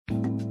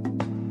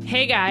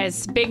Hey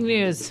guys, big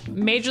news.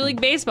 Major League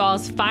Baseball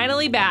is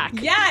finally back.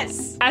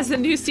 Yes! As the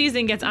new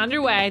season gets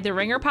underway, the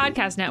Ringer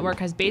Podcast Network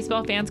has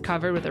baseball fans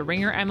covered with a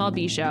Ringer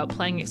MLB show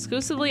playing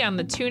exclusively on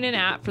the TuneIn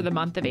app for the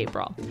month of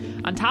April.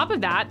 On top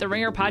of that, the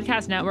Ringer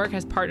Podcast Network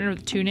has partnered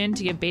with TuneIn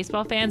to give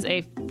baseball fans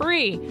a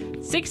free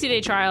 60-day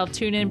trial of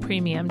TuneIn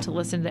Premium to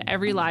listen to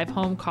every live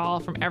home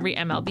call from every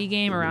MLB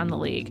game around the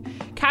league.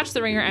 Catch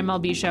the Ringer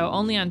MLB show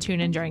only on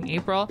TuneIn during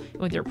April,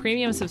 and with your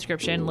premium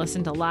subscription,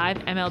 listen to live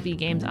MLB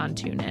games on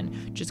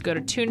TuneIn. Just go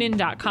to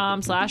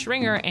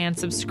tunein.com/ringer and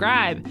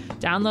subscribe.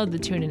 Download the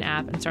TuneIn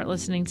app and start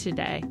listening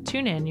today.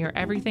 TuneIn, your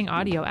everything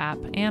audio app,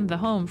 and the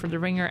home for the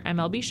Ringer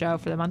MLB show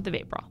for the month of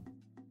April.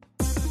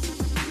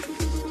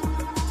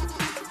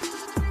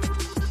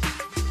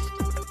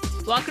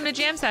 Welcome to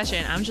Jam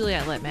Session. I'm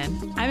Juliette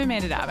Littman. I'm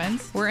Amanda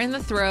Dobbins. We're in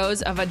the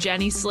throes of a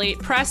Jenny Slate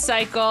press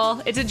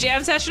cycle. It's a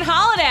Jam Session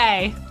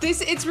holiday.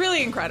 It's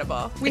really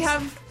incredible. We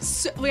have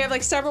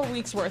like several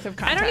weeks worth of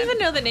content. I don't even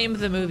know the name of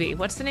the movie.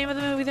 What's the name of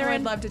the movie they're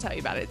in? I'd love to tell you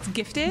about it. It's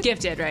Gifted.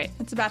 Gifted, right.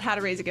 It's about how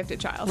to raise a gifted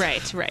child.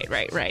 Right.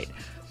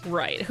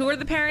 Who are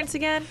the parents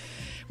again?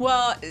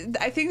 Well,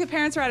 I think the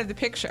parents are out of the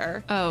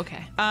picture. Oh,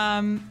 okay.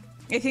 I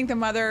think the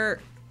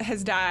mother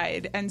has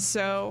died, and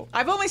so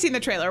I've only seen the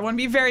trailer. I want to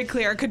be very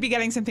clear. Could be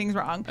getting some things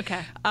wrong.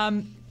 Okay.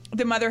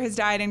 The mother has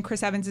died, and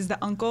Chris Evans is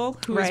the uncle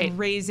who is Right.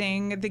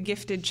 raising the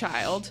gifted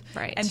child.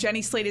 Right. And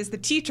Jenny Slate is the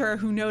teacher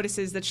who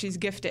notices that she's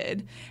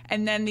gifted.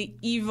 And then the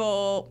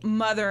evil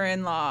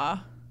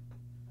mother-in-law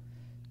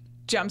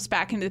jumps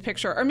back into the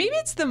picture. Or maybe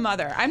it's the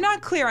mother. I'm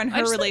not clear on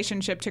her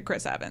relationship to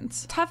Chris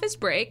Evans.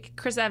 Toughest break.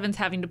 Chris Evans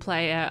having to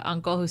play an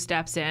uncle who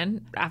steps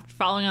in after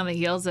following on the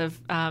heels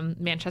of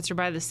Manchester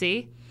by the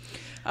Sea.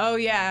 Oh,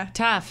 yeah.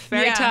 Tough.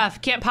 Very tough.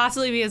 Can't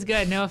possibly be as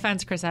good. No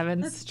offense, Chris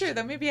Evans. That's true.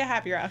 That may be a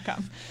happier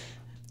outcome.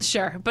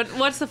 Sure. But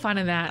what's the fun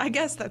in that? I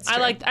guess that's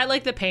true. I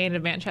like the pain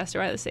of Manchester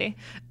by the Sea.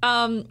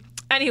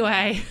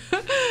 Anyway,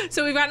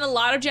 so we've gotten a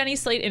lot of Jenny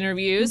Slate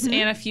interviews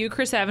and a few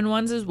Chris Evans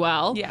ones as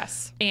well.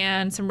 Yes.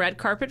 And some red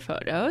carpet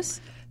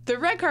photos. The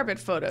red carpet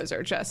photos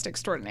are just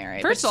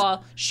extraordinary. First of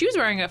all, she was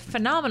wearing a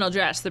phenomenal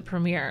dress at the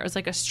premiere. It was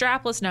like a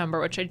strapless number,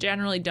 which I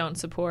generally don't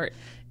support.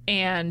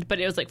 But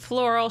it was like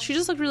floral. She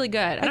just looked really good.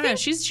 I don't know.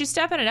 She's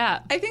stepping it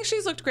up. I think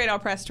she's looked great all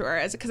press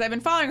tour because I've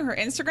been following her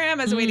Instagram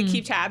as a way to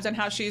keep tabs on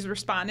how she's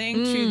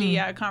responding to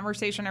the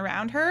conversation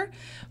around her.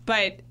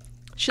 But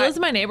she lives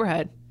in my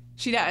neighborhood.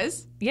 She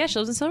does? Yeah, she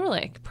lives in Silver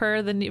Lake,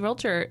 per the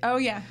Realtor. Oh,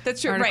 yeah,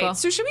 that's true. article. Right.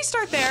 So should we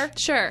start there?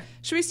 Sure.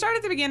 Should we start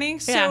at the beginning?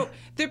 Yeah. So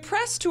the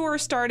press tour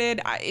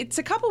started, it's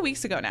a couple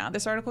weeks ago now.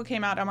 This article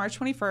came out on March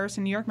 21st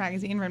in New York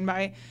Magazine, written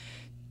by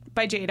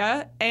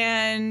Jada.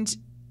 And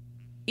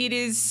it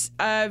is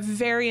a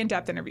very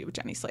in-depth interview with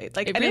Jenny Slate.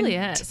 Like, it really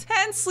is.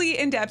 Intensely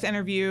in-depth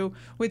interview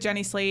with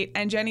Jenny Slate.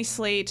 And Jenny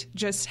Slate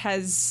just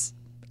has,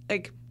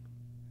 like,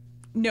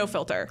 no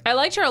filter. I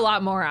liked her a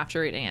lot more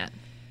after reading it.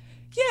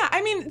 Yeah,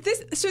 I mean,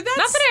 that's... Not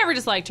that I ever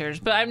disliked her,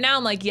 but I'm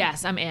like,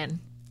 yes, I'm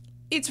in.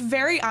 It's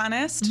very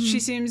honest.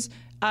 She seems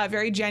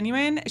very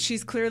genuine.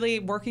 She's clearly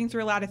working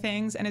through a lot of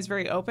things and is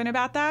very open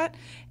about that.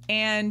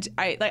 And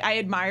I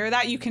admire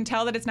that. You can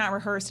tell that it's not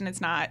rehearsed and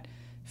it's not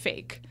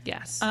fake.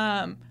 Yes.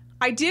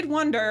 I did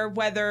wonder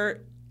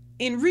whether,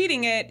 in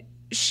reading it,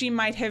 she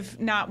might have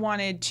not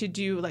wanted to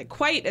do like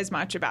quite as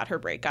much about her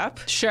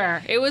breakup.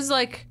 Sure. It was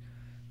like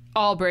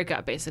all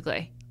breakup,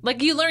 basically.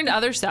 Like, you learned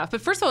other stuff.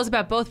 But first of all, it was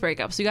about both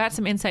breakups. You got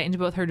some insight into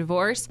both her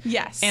divorce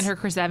and her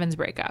Chris Evans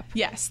breakup.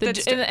 Yes.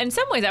 In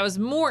some ways, I was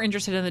more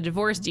interested in the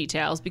divorce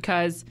details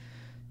because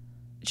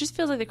it just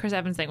feels like the Chris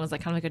Evans thing was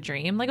like kind of like a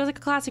dream. Like, it was like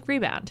a classic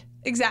rebound.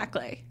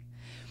 Exactly.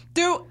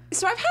 So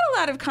I've had a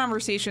lot of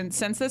conversations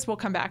since this. We'll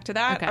come back to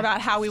that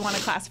about how we want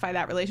to classify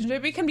that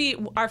relationship. It can be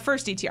our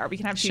first DTR. We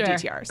can have two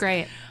DTRs.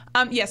 Great.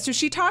 So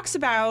she talks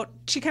about,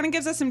 she kind of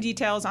gives us some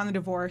details on the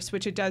divorce,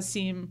 which it does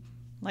seem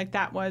like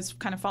that was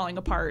kind of falling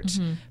apart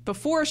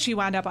before she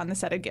wound up on the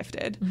set of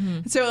Gifted.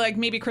 So like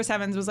maybe Chris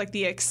Evans was like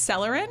the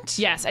accelerant.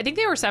 Yes, I think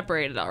they were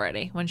separated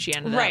already when she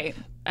ended up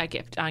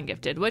on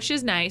Gifted, which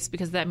is nice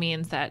because that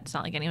means that it's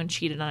not like anyone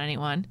cheated on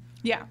anyone.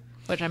 Yeah.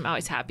 Which I'm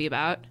always happy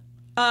about.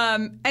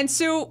 And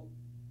so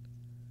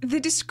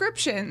the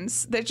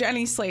descriptions that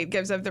Jenny Slate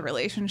gives of the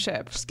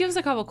relationship. Just give us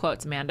a couple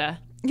quotes, Amanda.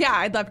 Yeah,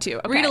 I'd love to.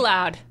 Okay. Read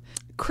aloud.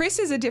 Chris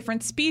is a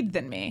different speed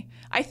than me.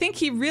 I think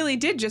he really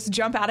did just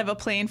jump out of a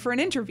plane for an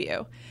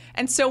interview.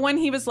 And so when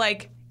he was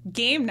like,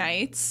 game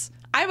nights,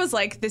 I was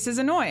like, this is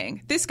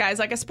annoying. This guy's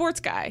like a sports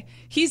guy.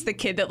 He's the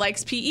kid that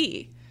likes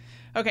PE.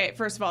 Okay,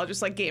 first of all,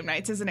 just like game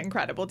nights is an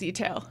incredible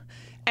detail.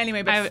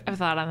 Anyway, but I've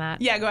thought on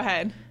that. Yeah, go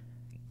ahead.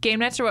 Game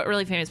nights are what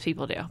really famous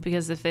people do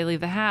because if they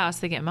leave the house,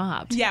 they get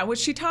mobbed. Yeah, which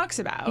she talks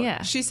about.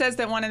 Yeah. She says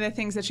that one of the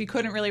things that she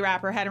couldn't really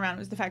wrap her head around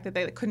was the fact that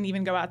they couldn't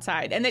even go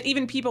outside. And that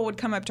even people would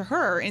come up to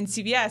her in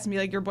CVS and be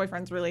like, your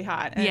boyfriend's really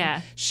hot.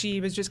 And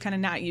she was just kind of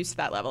not used to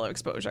that level of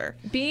exposure.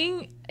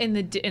 Being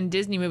in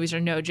Disney movies are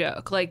no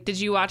joke. Like, did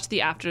you watch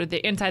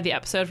inside the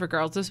episode for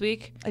Girls this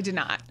week? I did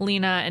not.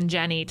 Lena and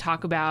Jenny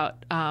talk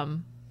about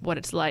what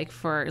it's like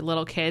for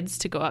little kids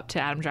to go up to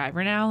Adam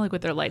Driver now, like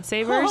with their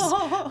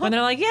lightsabers, when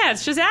they're like, yeah,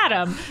 it's just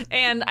Adam.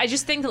 And I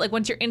just think that like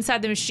once you're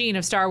inside the machine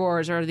of Star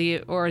Wars or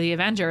the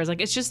Avengers, like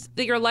it's just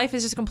that your life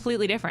is just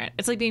completely different.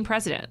 It's like being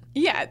president.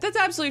 Yeah, that's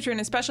absolutely true, and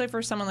especially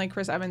for someone like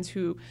Chris Evans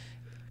who.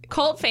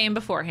 Cult fame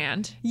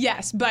beforehand.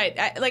 Yes, but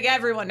like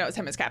everyone knows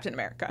him as Captain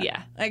America.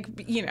 Yeah. Like,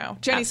 you know,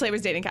 Jenny Slate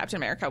was dating Captain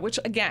America, which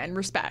again,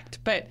 respect.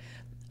 But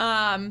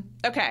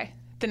okay,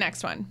 the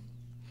next one.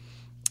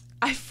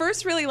 I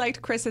first really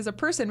liked Chris as a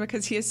person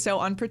because he is so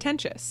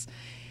unpretentious.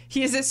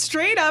 He is a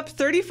straight up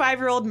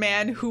 35-year-old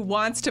man who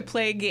wants to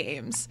play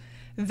games.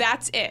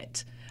 That's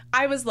it.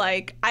 I was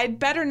like, I'd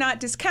better not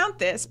discount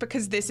this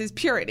because this is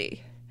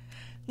purity.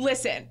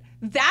 Listen,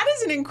 that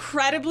is an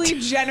incredibly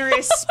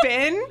generous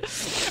spin.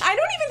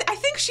 I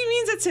think she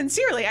means it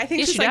sincerely. I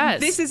think she's like,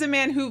 this is a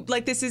man who,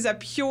 like, this is a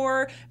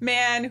pure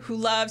man who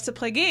loves to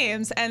play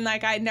games. And,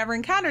 like, I'd never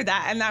encountered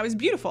that. And that was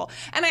beautiful.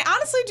 And I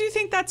honestly do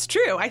think that's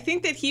true. I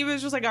think that he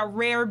was just, like, a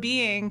rare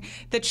being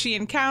that she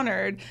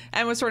encountered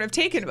and was sort of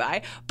taken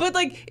by. But,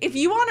 like, if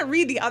you want to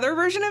read the other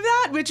version of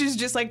that, which is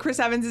just, like, Chris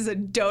Evans is a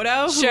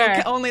dodo who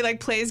like, only, like,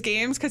 plays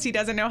games because he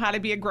doesn't know how to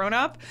be a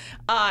grown-up,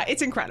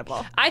 it's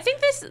incredible. I think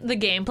the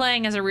game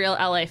playing is a real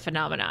LA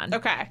phenomenon.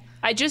 Okay.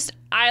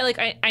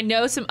 I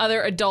know some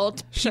other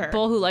adult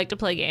people who like to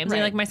play games,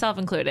 and like myself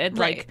included.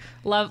 Like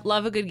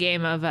love a good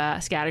game of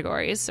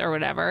categories or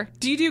whatever.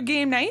 Do you do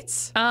game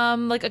nights?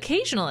 Like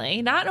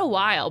occasionally, not in a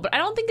while, but I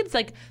don't think it's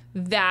like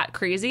that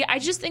crazy. I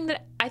just think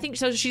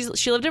so.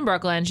 She lived in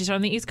Brooklyn. She's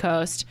from the East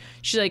Coast.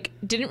 She like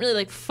didn't really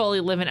like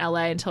fully live in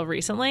LA until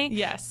recently.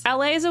 Yes,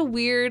 LA is a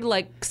weird,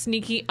 like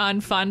sneaky,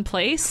 unfun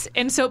place,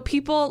 and so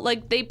people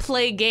like they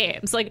play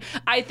games. Like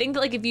I think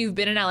that like if you've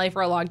been in LA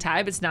for a long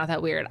time, it's not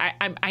that weird.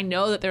 I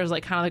know that there's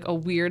like kind of like a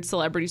weird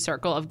celebrity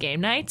circle of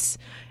game nights,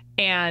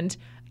 and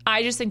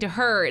I just think to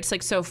her it's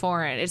like so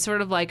foreign. It's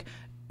sort of like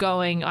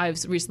I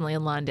was recently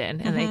in London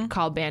and they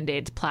call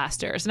Band-Aids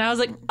plasters. And I was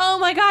like, oh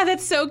my God,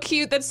 that's so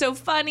cute. That's so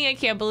funny. I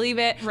can't believe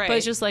it. Right. But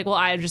it's just like, well,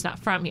 I'm just not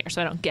from here,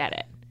 so I don't get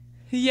it.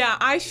 Yeah,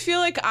 I feel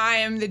like I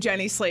am the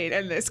Jenny Slate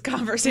in this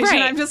conversation.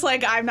 Right. I'm just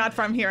like, I'm not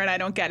from here and I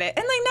don't get it.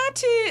 And like, not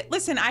to,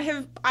 listen,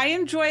 I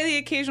enjoy the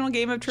occasional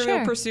game of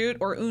Trivial Pursuit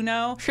or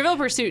Uno. Trivial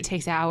Pursuit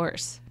takes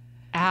hours.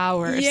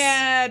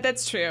 Yeah,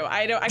 that's true.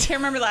 I can't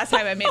remember the last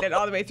time I made it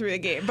all the way through the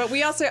game. But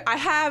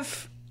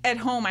at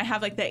home, I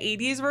have like the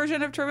 80s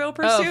version of Trivial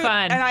Pursuit. Oh,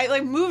 fun. And I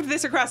like moved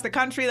this across the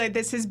country. Like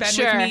this has been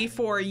with me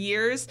for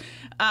years.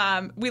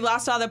 We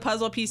lost all the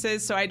puzzle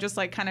pieces, so I just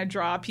like kind of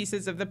draw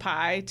pieces of the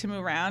pie to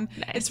move around.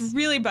 Nice. It's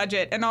really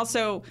budget. And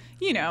also,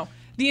 you know,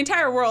 the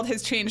entire world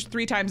has changed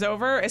 3 times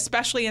over,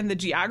 especially in the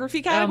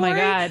geography category. Oh my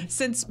God.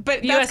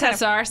 But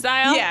USSR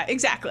style? Yeah,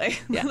 exactly.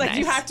 Yeah, like nice.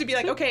 You have to be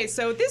like, okay,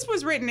 so this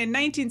was written in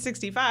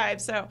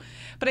 1965,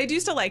 but I do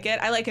still like it.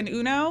 I like an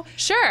Uno.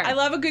 Sure. I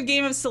love a good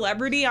game of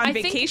Celebrity on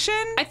vacation.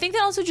 I think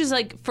that also just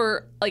like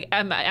for like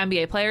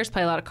NBA players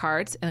play a lot of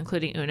cards,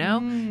 including Uno.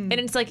 And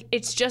it's like,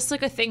 it's just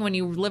like a thing when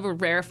you live a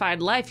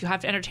rarefied life, you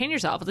have to entertain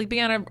yourself. It's like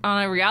being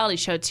on a reality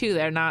show too.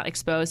 They're not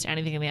exposed to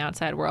anything in the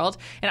outside world.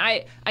 And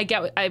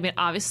I mean,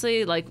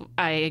 obviously, like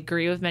I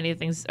agree with many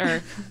things,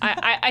 or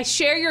I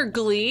share your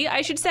glee,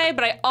 I should say,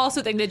 but I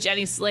also think that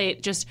Jenny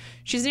Slate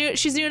she's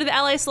new to the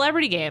LA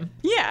celebrity game.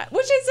 Yeah,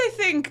 which is I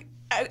think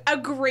a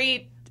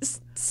great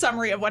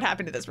summary of what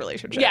happened to this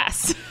relationship.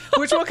 Yes,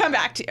 which we'll come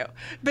back to.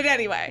 But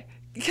anyway,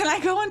 can I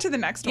go on to the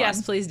next one?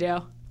 Yes, please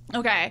do.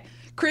 Okay.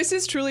 Chris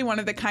is truly one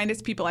of the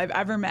kindest people I've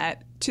ever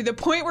met, to the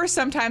point where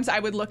sometimes I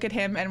would look at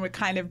him and would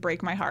kind of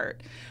break my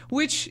heart,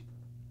 which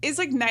is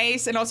like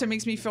nice and also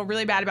makes me feel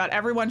really bad about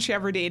everyone she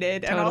ever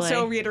dated. Totally. And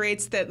also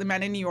reiterates that the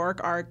men in New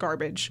York are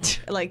garbage.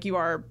 Like you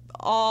are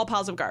all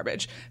piles of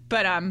garbage.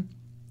 But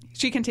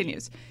she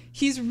continues.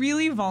 He's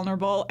really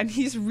vulnerable and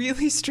he's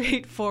really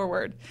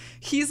straightforward.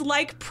 He's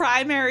like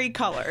primary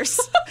colors,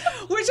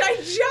 which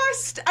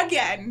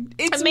again,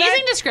 it's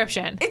amazing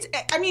description.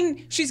 I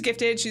mean, she's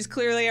gifted. She's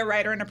clearly a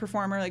writer and a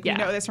performer. Like we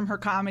know this from her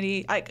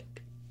comedy. Like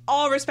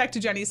all respect to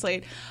Jenny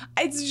Slate.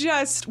 It's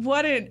just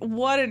what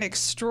an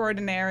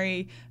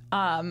extraordinary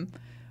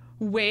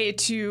way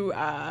to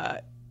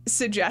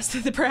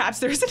suggest that perhaps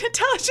there's an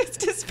intelligence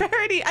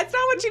disparity. That's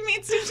not what she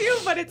means to do,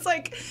 but it's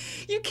like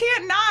you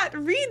can't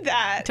not read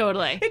that.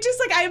 Totally. It's just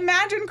like I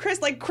imagine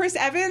Chris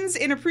Evans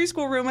in a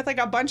preschool room with like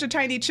a bunch of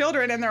tiny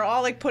children and they're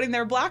all like putting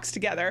their blocks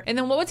together. And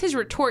then what was his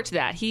retort to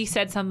that? He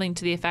said something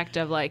to the effect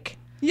of like,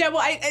 yeah,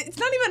 well, it's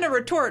not even a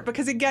retort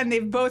because, again,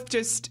 they've both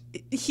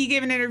he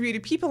gave an interview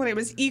to People and it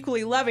was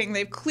equally loving.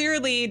 They've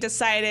clearly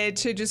decided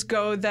to just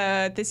go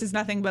this is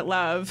nothing but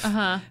love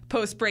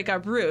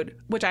post-breakup route,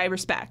 which I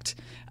respect.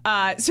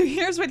 So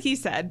here's what he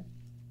said.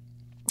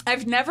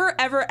 I've never,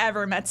 ever,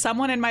 ever met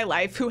someone in my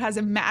life who has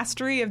a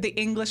mastery of the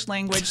English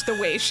language the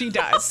way she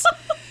does.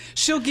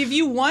 She'll give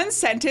you one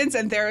sentence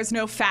and there is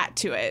no fat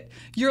to it.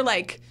 You're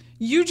like,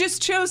 you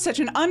just chose such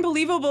an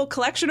unbelievable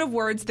collection of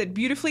words that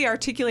beautifully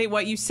articulate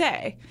what you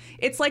say.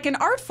 It's like an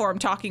art form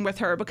talking with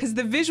her because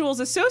the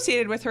visuals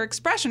associated with her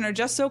expression are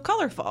just so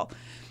colorful.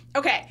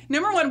 Okay,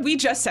 number one, we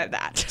just said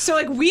that. So,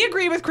 like, we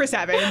agree with Chris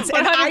Evans,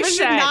 and 100%. I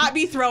should not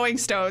be throwing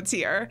stones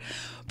here.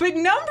 But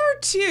number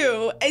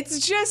two,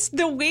 it's just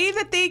the way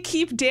that they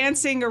keep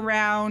dancing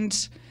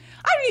around.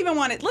 I don't even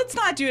want it. Let's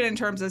not do it in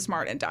terms of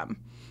smart and dumb.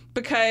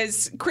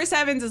 Because Chris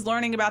Evans is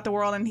learning about the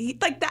world, and he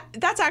like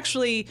that's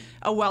actually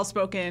a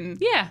well-spoken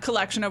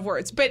collection of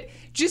words. But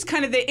just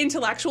kind of the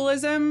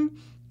intellectualism.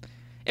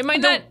 It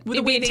might not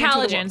be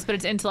intelligence, but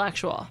it's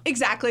intellectual.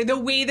 Exactly. The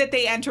way that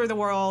they enter the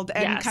world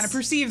and kind of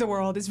perceive the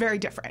world is very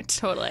different.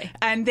 Totally.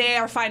 And they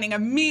are finding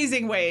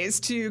amazing ways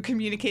to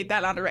communicate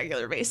that on a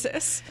regular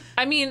basis.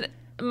 I mean,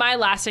 my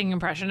lasting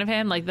impression of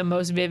him, like the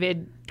most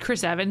vivid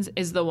Chris Evans,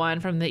 is the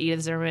one from the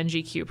Edith Zimmerman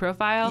GQ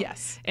profile.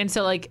 Yes. And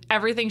so, like,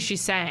 everything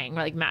she's saying,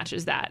 like,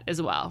 matches that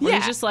as well. Where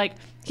he's just like,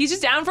 he's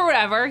just down for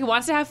whatever. He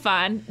wants to have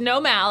fun.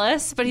 No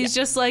malice. But he's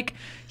just like,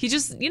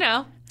 you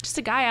know, just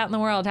a guy out in the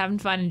world having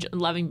fun and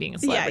loving being a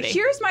celebrity. Yeah,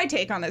 here's my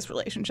take on this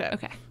relationship.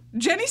 Okay.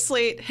 Jenny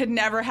Slate had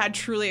never had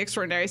truly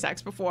extraordinary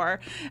sex before,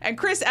 and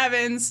Chris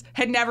Evans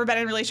had never been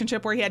in a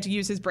relationship where he had to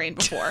use his brain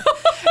before.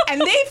 And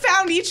they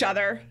found each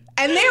other,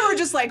 and they were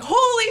just like,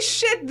 holy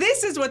shit,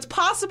 this is what's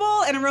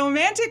possible in a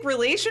romantic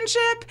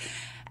relationship.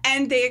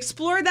 And they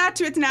explored that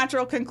to its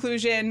natural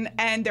conclusion,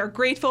 and they're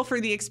grateful for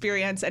the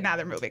experience, and now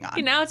they're moving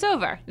on. Now it's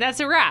over. That's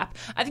a wrap.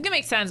 I think it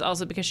makes sense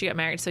also because she got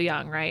married so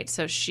young, right?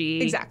 So she...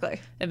 Exactly.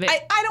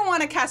 I don't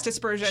want to cast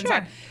aspersions.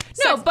 Sure.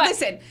 So, no, but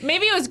listen,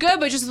 maybe it was good,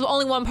 but just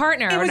only one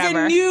partner or whatever.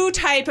 It was a new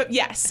type of...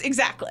 Yes,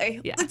 exactly.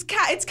 Yeah.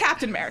 It's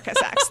Captain America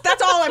sex.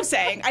 That's all I'm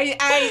saying.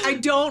 I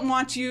don't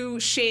want to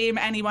shame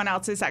anyone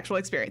else's sexual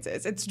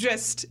experiences.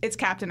 It's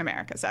Captain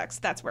America sex.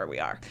 That's where we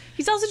are.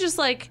 He's also just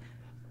like...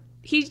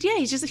 He's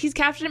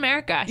Captain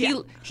America. Yeah.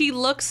 He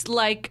looks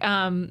like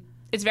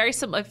it's very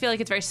I feel like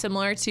it's very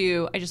similar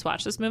to, I just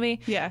watched this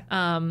movie. Yeah.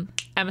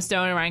 Emma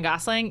Stone and Ryan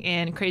Gosling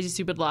in Crazy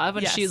Stupid Love,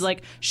 when Yes. she's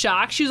like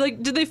shocked. She's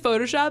like, did they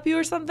Photoshop you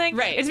or something?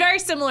 Right. It's very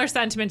similar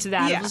sentiment to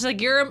that. Yeah. It's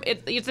like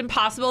it's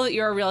impossible that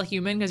you're a real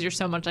human because you're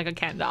so much like a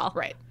Ken doll.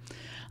 Right.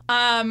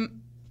 I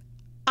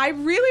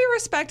really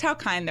respect how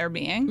kind they're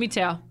being. Me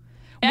too.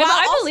 And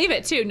I believe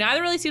it too.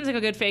 Neither really seems like a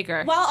good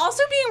faker. While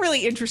also being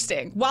really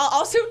interesting. While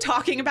also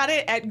talking about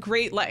it at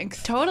great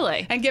length.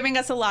 Totally. And giving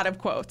us a lot of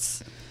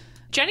quotes.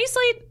 Jenny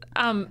Slate,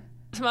 some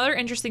other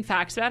interesting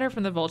facts about her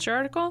from the Vulture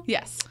article.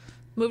 Yes.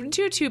 Moved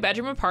into a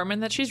 2-bedroom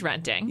apartment that she's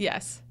renting.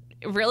 Yes.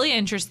 Really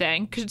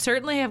interesting. Could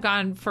certainly have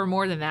gone for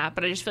more than that,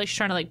 but I just feel like she's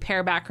trying to like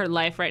pare back her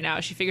life right now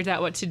as she figures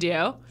out what to do.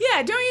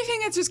 Yeah, don't you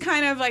think it's just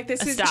kind of like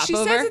this A is... She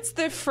stopover? says it's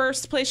the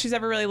first place she's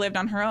ever really lived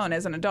on her own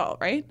as an adult,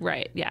 right?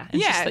 Right, yeah.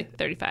 And Yeah. she's like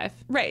 35.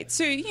 Right.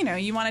 So, you know,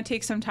 you want to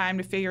take some time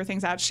to figure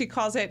things out. She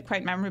calls it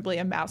quite memorably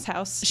a mouse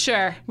house.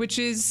 Sure. Which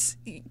is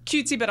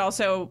cutesy, but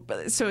also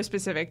so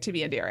specific to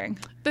be endearing.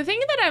 The thing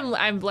that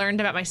I've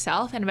learned about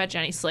myself and about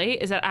Jenny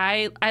Slate is that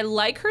I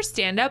like her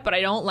stand-up, but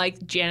I don't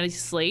like Jenny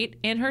Slate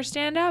in her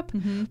stand-up.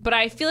 Mm-hmm. But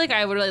I feel like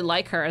I would really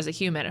like her as a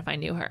human if I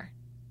knew her.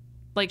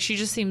 Like, she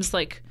just seems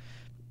like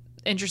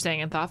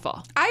interesting and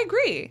thoughtful. I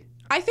agree.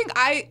 I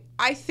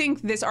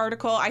think this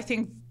article, I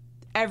think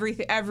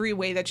every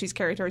way that she's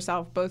carried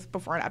herself, both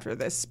before and after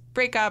this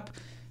breakup,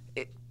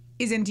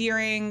 is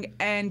endearing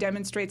and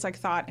demonstrates like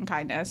thought and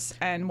kindness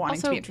and wanting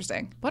Also, to be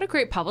interesting. What a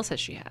great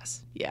publicist she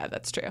has. Yeah,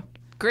 that's true.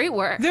 Great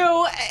work.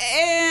 Though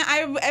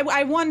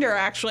I wonder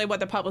actually what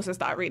the publicist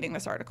thought reading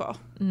this article.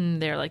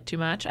 They're like too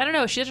much. I don't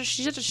know. She's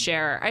just a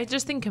sharer. I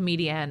just think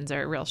comedians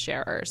are real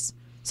sharers.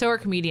 So are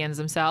comedians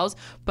themselves.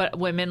 But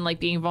women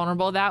like being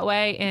vulnerable that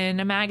way in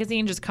a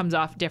magazine just comes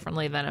off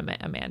differently than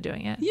a man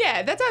doing it.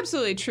 Yeah, that's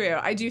absolutely true.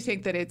 I do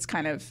think that it's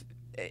kind of...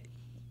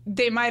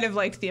 They might have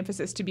liked the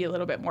emphasis to be a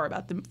little bit more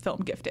about the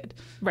film Gifted.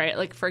 Right.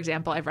 Like, for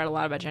example, I've read a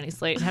lot about Jenny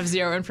Slate and have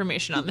zero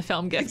information on the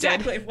film Gifted.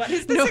 Exactly. What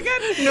is this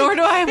again? Nor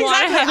do I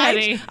want to have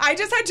any. I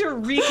just had to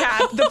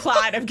recap the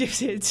plot of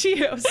Gifted to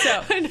you.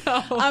 So,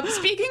 I know.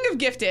 Speaking of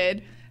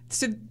Gifted,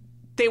 so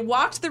they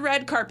walked the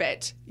red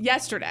carpet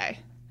yesterday.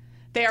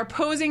 They are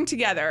posing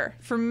together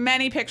for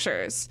many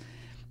pictures.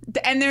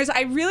 And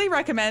I really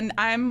recommend,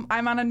 I'm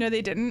on a No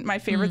They Didn't, my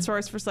favorite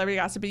source for celebrity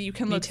gossip, but you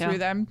can look through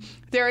them.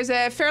 There is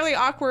a fairly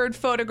awkward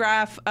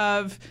photograph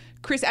of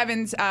Chris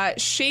Evans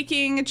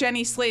shaking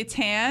Jenny Slate's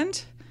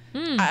hand.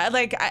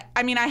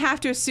 I mean, I have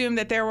to assume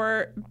that there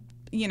were,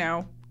 you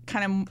know,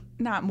 kind of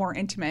not more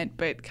intimate,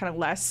 but kind of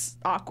less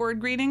awkward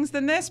greetings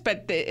than this.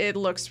 But it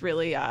looks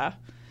really,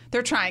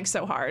 they're trying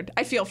so hard.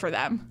 I feel for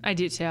them. I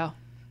do too.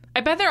 I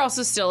bet they're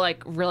also still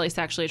like really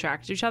sexually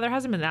attracted to each other. It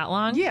hasn't been that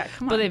long. Yeah,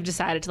 come on. But they've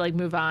decided to like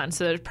move on.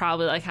 So they're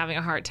probably like having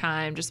a hard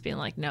time just being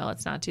like, no,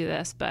 let's not do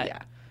this. But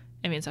yeah.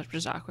 I mean, it's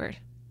just awkward.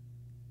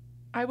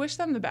 I wish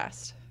them the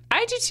best.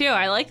 I do too.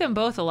 I like them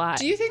both a lot.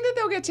 Do you think that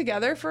they'll get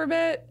together for a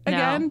bit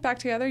again? Back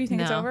together? You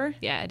think it's over?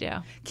 Yeah, I do.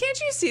 Can't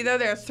you see though?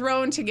 They're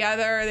thrown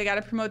together. They got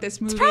to promote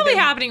this movie. It's probably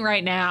happening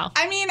right now.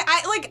 I mean,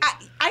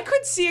 I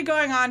could see it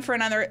going on for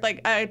another like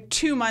a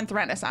 2-month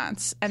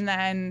renaissance, and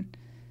then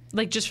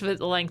like just for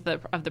the length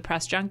of the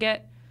press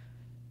junket.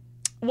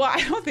 Well,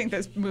 I don't think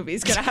this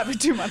movie's going to have a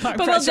 2-month long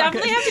but press they'll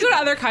junket. definitely have to go to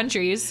other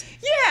countries.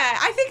 Yeah,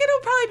 I think it'll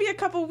probably maybe a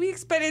couple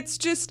weeks, but it's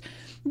just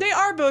they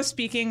are both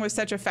speaking with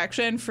such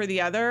affection for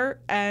the other,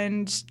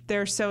 and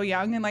they're so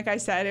young. And like I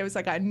said, it was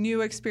like a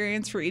new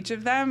experience for each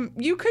of them.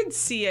 You could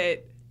see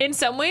it. In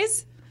some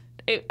ways,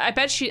 I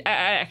bet I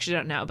actually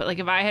don't know, but like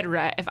if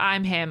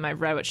I'm him,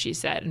 I've read what she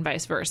said and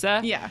vice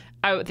versa. Yeah.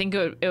 I would think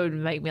it would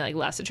make me like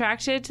less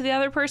attracted to the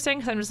other person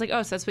because I'm just like,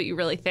 oh, so that's what you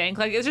really think.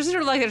 Like it's just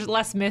sort of like there's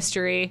less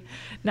mystery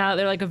now that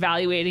they're like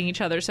evaluating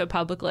each other so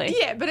publicly.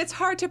 Yeah, but it's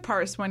hard to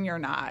parse when you're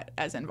not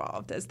as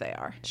involved as they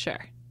are. Sure.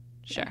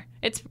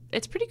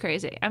 It's pretty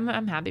crazy.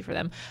 I'm happy for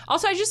them.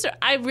 Also,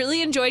 I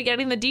really enjoyed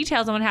getting the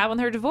details on what happened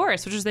with her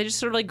divorce, which is they just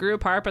sort of like grew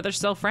apart, but they're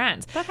still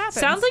friends. That happens.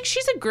 Sounds like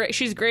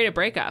she's great at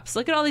breakups.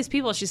 Look at all these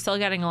people she's still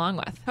getting along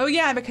with. Oh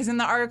yeah, because in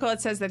the article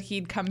it says that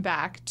he'd come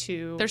back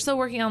to. They're still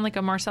working on like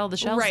a Marcel the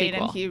Shell right,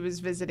 sequel. and he was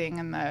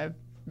visiting the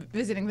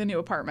new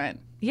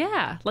apartment.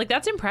 Yeah, like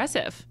that's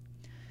impressive.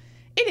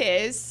 It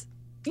is.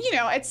 You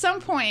know, at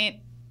some point,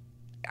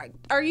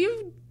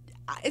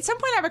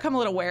 I become a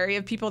little wary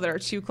of people that are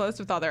too close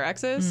with all their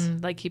exes.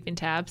 Like keeping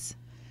tabs.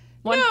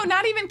 No,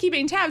 not even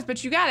keeping tabs,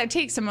 but you got to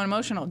take some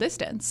emotional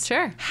distance.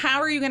 Sure. How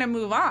are you going to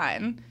move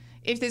on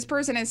if this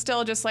person is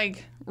still just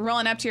like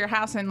rolling up to your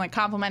house and like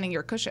complimenting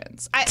your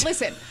cushions?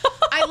 Listen.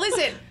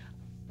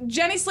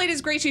 Jenny Slate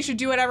is great. She should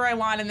do whatever I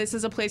want, and this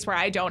is a place where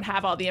I don't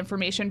have all the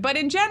information. But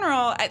in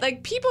general,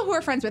 like people who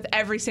are friends with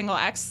every single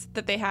ex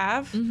that they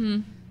have,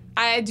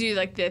 I do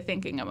like the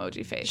thinking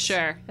emoji face.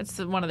 Sure. That's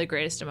one of the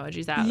greatest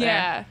emojis out there.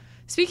 Yeah.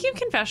 Speaking of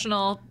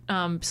confessional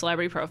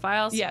celebrity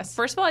profiles, yes.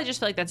 First of all, I just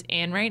feel like that's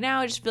in right now.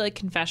 I just feel like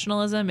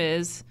confessionalism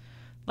is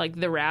like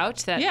the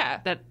route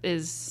that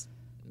is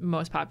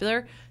most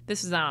popular.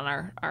 This is not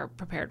on our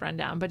prepared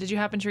rundown, but did you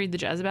happen to read the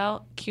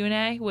Jezebel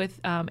Q&A with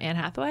Anne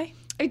Hathaway?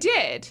 I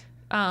did.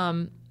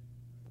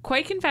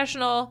 Quite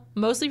confessional,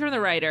 mostly from the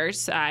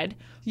writer's side,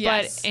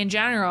 yes. But in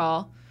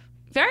general,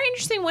 very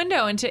interesting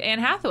window into Anne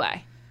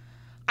Hathaway.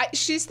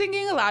 She's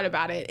thinking a lot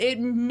about it.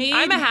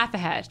 I'm a half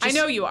ahead. I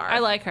know you are. I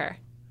like her.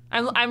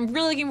 I'm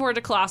really looking forward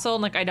to Colossal,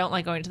 and like I don't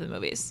like going to the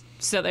movies.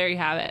 So there you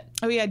have it.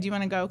 Oh yeah, do you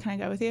want to go? Can I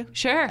go with you?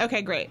 Sure.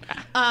 Okay, great.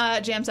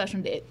 Jam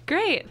session date.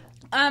 Great.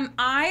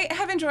 I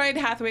have enjoyed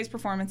Hathaway's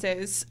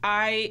performances.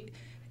 I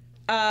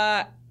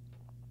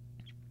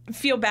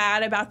feel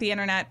bad about the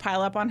internet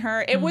pile up on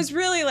her. It was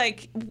really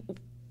like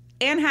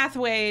Anne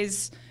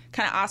Hathaway's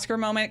kind of Oscar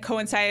moment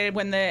coincided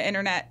with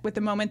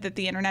the moment that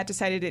the internet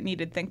decided it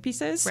needed think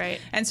pieces.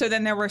 Right. And so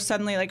then there were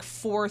suddenly like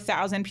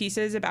 4,000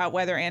 pieces about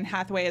whether Anne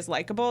Hathaway is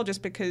likable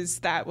just because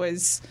that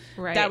was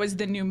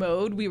the new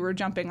mode. We were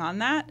jumping on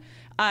that.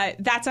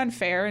 That's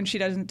unfair and she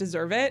doesn't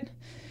deserve it.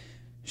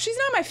 She's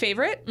not my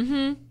favorite.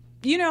 Mm-hmm.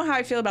 You know how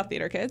I feel about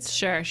theater kids.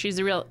 Sure. She's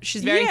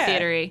very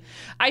theatery.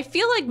 I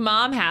feel like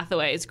Mom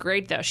Hathaway is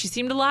great, though. She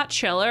seemed a lot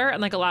chiller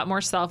and like a lot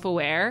more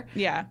self-aware.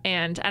 Yeah.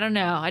 And I don't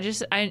know. It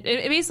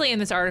basically in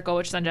this article,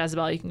 which is on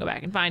Jezebel, you can go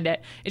back and find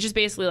it. It's just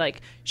basically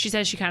like she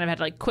says she kind of had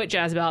to like quit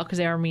Jezebel because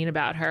they were mean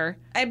about her.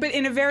 But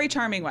in a very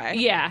charming way.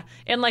 Yeah.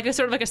 In like a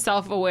sort of like a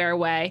self-aware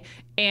way.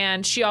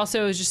 And she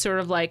also is just sort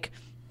of like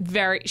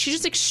she's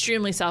just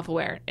extremely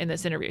self-aware in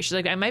this interview. She's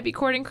like, I might be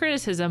courting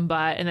criticism,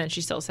 but, and then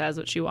she still says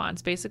what she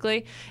wants,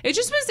 basically. It's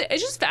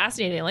just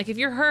fascinating. Like, if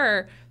you're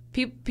her,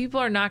 people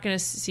are not going to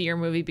see your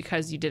movie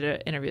because you did an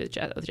interview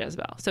with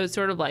Jezebel. So it's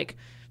sort of like,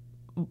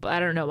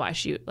 I don't know why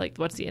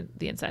what's the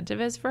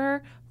incentive is for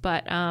her,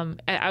 but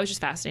I was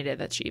just fascinated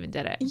that she even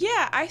did it.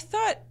 Yeah, I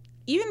thought,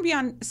 even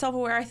beyond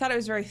self-aware, I thought it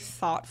was very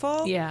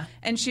thoughtful. Yeah.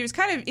 And she was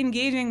kind of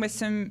engaging with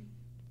some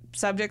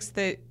subjects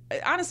that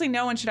honestly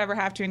no one should ever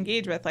have to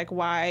engage with. Like,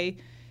 why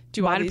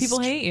do people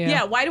hate you?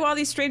 Yeah, why do all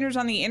these strangers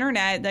on the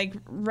internet like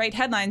write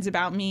headlines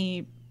about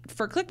me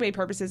for clickbait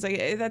purposes?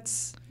 Like,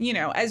 that's, you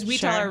know, as we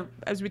tell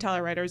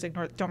our writers,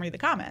 don't read the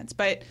comments.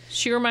 But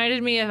she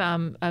reminded me of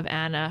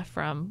Anna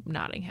from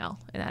Notting Hill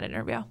in that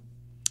interview.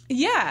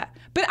 Yeah,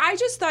 but I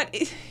just thought,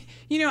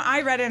 you know,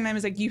 I read it and I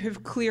was like, you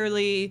have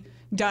clearly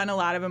done a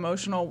lot of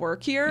emotional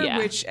work here,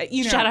 which,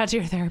 you know. Shout out to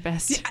your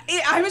therapist.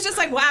 I was just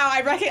like, wow,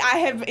 I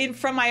have,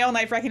 from my own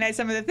life, recognized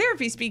some of the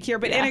therapy speak here,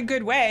 but in a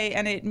good way,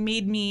 and it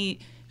made me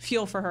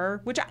feel for her,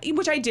 which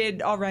I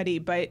did already,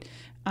 but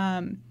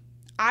I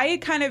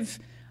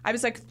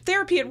was like,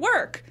 therapy at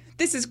work.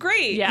 This is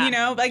great. Yeah. You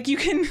know, like you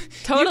can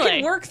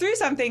work through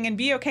something and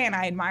be okay, and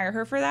I admire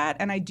her for that,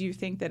 and I do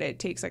think that it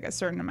takes like a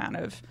certain amount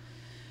of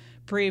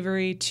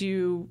bravery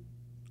to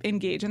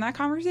engage in that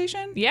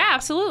conversation. Yeah,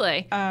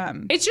 absolutely.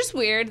 It's just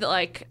weird that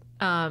like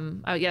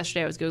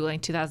yesterday I was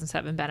Googling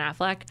 2007 Ben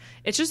Affleck.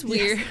 It's just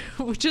weird.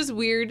 Yes. Just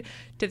weird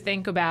to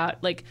think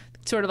about, like,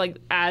 sort of like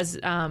as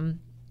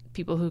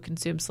people who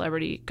consume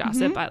celebrity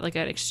gossip at like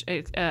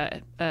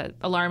an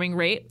alarming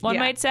rate, one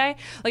might say.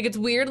 Like, it's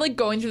weird like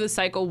going through the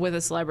cycle with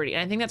a celebrity,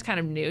 and I think that's kind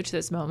of new to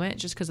this moment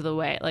just because of the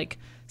way like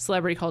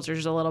celebrity culture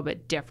is a little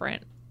bit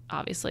different,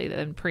 obviously,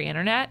 than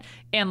pre-internet,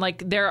 and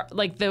like there,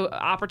 like the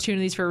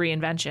opportunities for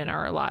reinvention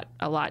are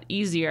a lot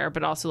easier,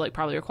 but also like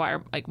probably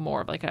require like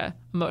more of like a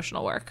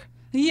emotional work.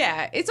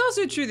 Yeah, it's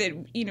also true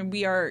that, you know,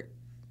 we are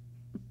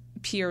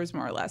peers,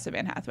 more or less, of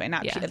Anne Hathaway.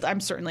 Yeah. I'm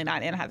certainly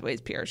not Anne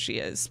Hathaway's peer. She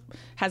has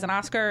an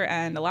Oscar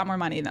and a lot more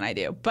money than I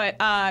do. But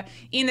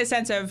in the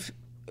sense of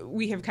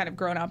we have kind of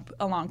grown up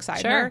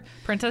alongside her.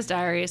 Princess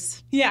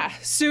Diaries. Yeah.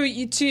 So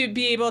to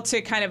be able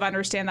to kind of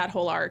understand that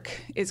whole arc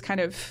is kind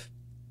of,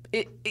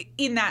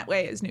 in that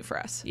way, is new for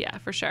us. Yeah,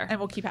 for sure. And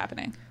will keep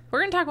happening. We're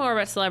going to talk more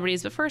about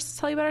celebrities, but first, let's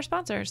tell you about our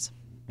sponsors.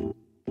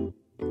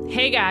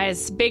 Hey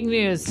guys, big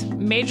news.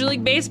 Major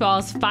League Baseball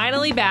is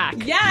finally back.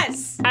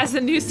 Yes! As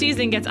the new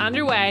season gets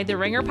underway, the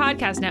Ringer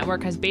Podcast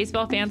Network has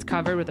baseball fans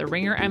covered with a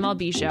Ringer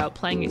MLB show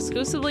playing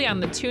exclusively on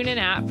the TuneIn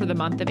app for the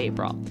month of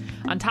April.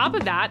 On top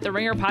of that, the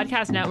Ringer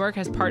Podcast Network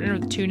has partnered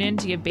with TuneIn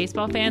to give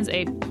baseball fans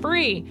a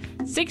free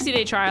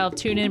 60-day trial of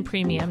TuneIn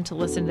Premium to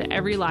listen to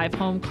every live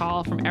home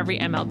call from every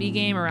MLB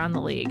game around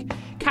the league.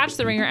 Catch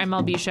the Ringer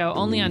MLB show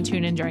only on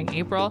TuneIn during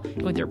April,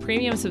 and with your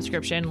premium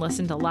subscription,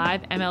 listen to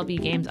live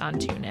MLB games on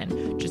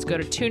TuneIn. Just go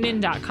to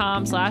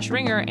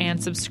tunein.com/ringer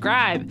and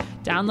subscribe.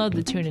 Download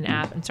the TuneIn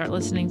app and start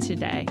listening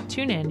today.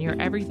 TuneIn, your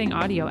everything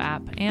audio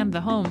app, and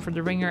the home for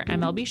the Ringer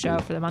MLB show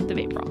for the month of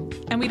April.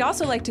 And we'd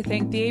also like to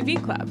thank the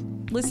AV Club.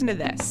 Listen to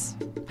this.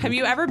 Have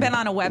you ever been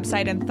on a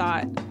website and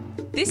thought,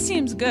 this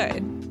seems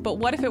good, but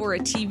what if it were a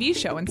TV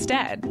show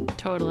instead?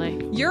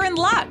 Totally. You're in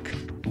luck.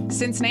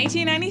 Since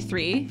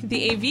 1993,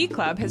 the AV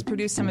Club has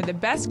produced some of the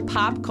best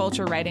pop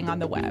culture writing on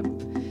the web.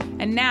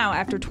 And now,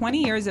 after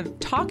 20 years of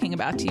talking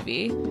about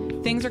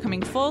TV, things are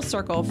coming full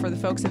circle for the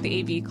folks at the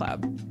AV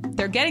Club.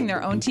 They're getting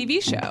their own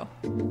TV show.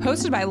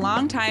 Hosted by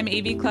longtime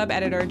AV Club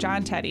editor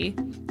John Teddy,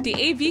 the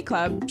AV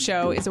Club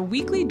show is a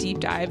weekly deep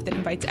dive that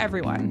invites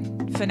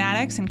everyone,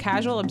 fanatics and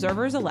casual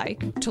observers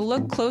alike, to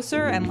look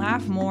closer and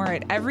laugh more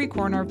at every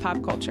corner of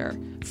pop culture,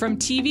 from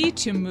TV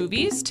to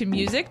movies to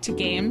music to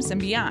games and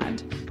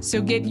beyond.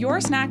 So get your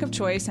snack of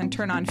choice and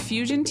turn on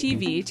Fusion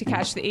TV to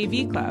catch the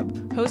AV Club,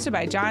 hosted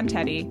by John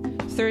Teddy,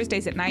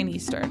 Thursdays at 9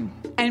 Eastern.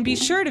 And be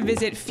sure to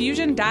visit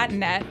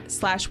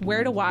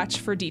fusion.net/where to watch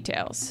for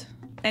details.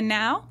 And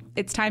now,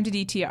 it's time to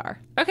DTR.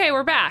 Okay,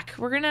 we're back.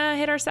 We're going to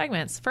hit our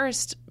segments.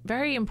 First,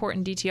 very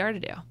important DTR to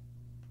do.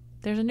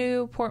 There's a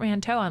new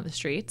portmanteau on the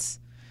streets.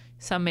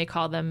 Some may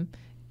call them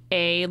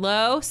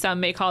A-Lo.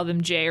 Some may call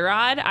them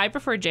J-Rod. I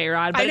prefer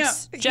J-Rod, but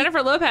it's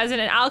Jennifer Lopez and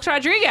Alex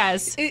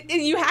Rodriguez.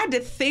 You had to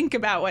think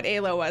about what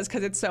A-Lo was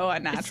because it's so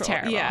unnatural. It's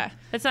terrible. Yeah.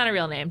 It's not a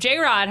real name.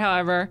 J-Rod,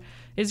 however,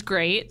 is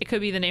great. It could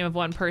be the name of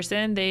one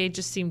person. They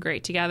just seem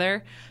great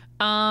together.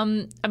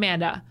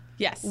 Amanda.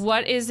 Yes.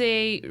 What is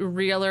a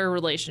realer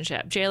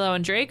relationship? J-Lo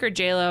and Drake or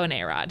J-Lo and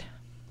A-Rod?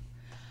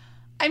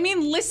 I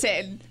mean,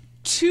 listen,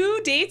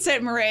 2 dates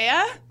at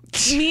Maria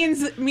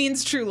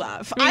means true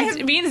love.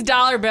 Means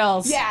dollar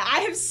bills. Yeah, I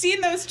have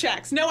seen those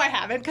checks. No, I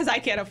haven't because I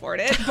can't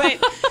afford it. But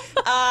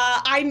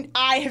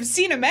I have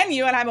seen a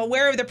menu and I'm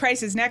aware of the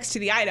prices next to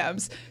the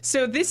items.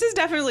 So this is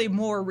definitely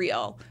more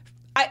real.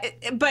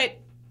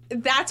 But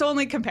that's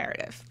only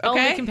comparative. Okay?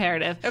 Only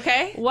comparative.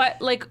 Okay. What,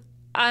 like,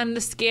 on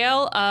the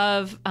scale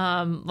of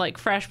like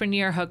freshman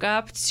year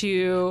hookup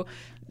to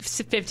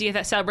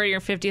 50th, celebrating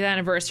your 50th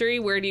anniversary,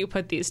 where do you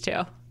put these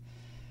two?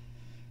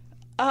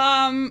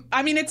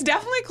 I mean, it's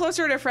definitely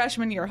closer to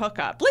freshman year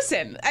hookup.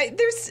 Listen,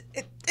 it's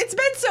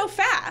been so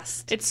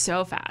fast. It's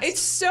so fast.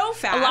 It's so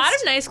fast. A lot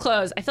of nice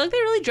clothes. I feel like they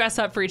really dress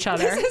up for each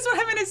other. This is what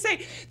I'm going to say.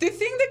 The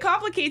thing that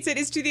complicates it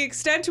is to the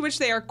extent to which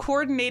they are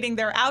coordinating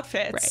their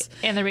outfits. Right.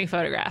 And they're being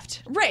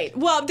photographed. Right.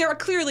 Well, they're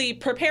clearly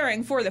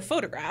preparing for the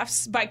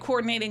photographs by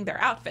coordinating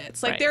their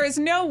outfits. Like, there is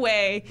no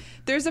way.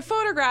 There's a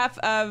photograph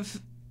of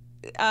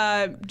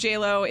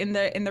J-Lo in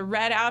the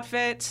red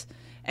outfit,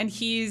 and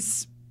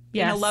he's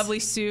in a lovely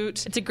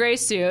suit. It's a gray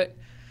suit.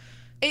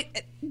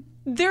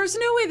 There's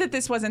no way that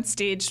this wasn't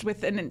staged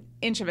within an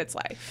inch of its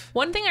life.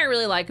 One thing I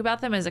really like about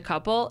them as a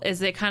couple is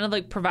they kind of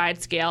like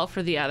provide scale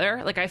for the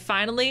other. Like, I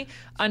finally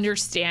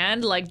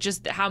understand like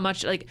just how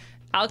much, like,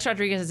 Alex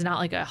Rodriguez is not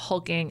like a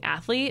hulking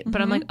athlete,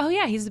 but I'm like, oh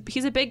yeah, he's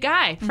a big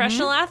guy,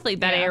 professional athlete,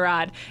 that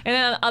A-Rod. And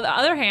then on the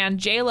other hand,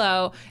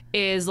 J-Lo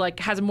is like,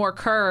 has more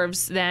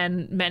curves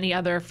than many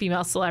other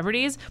female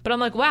celebrities, but I'm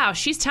like, wow,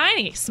 she's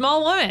tiny,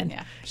 small woman.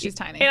 Yeah, she's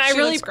tiny. And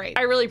she looks great.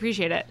 I really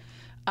appreciate it.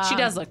 She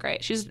does look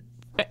great. She's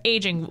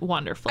aging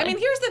wonderfully. I mean,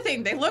 here's the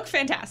thing. They look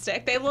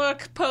fantastic. They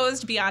look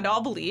posed beyond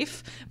all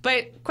belief.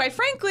 But quite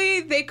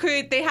frankly,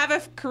 they have a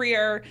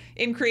career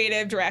in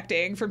creative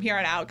directing from here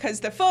on out because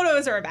the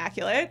photos are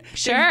immaculate.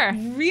 Sure.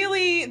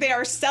 They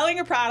are selling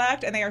a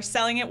product and they are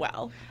selling it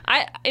well.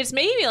 It's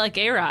maybe like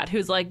A-Rod,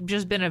 who's like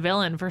just been a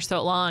villain for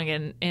so long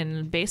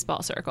in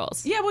baseball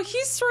circles. Yeah, well,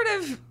 he's sort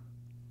of...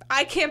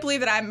 I can't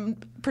believe that I'm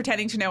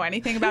pretending to know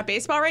anything about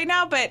baseball right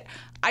now, but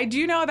I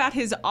do know about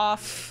his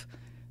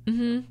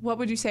what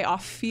would you say,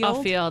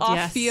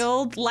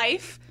 off-field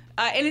life.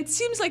 And it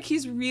seems like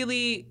he's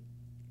really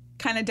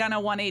kind of done a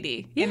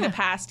 180 in the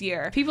past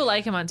year. People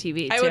like him on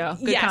TV,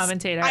 too. Good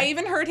commentator. I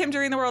even heard him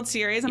during the World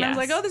Series, and I was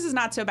like, oh, this is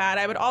not so bad.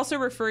 I would also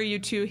refer you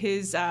to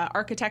his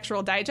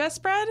Architectural Digest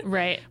spread,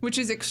 right, which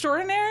is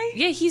extraordinary.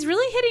 Yeah, he's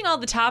really hitting all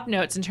the top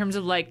notes in terms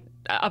of, like,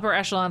 upper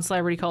echelon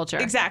celebrity culture.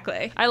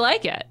 Exactly. I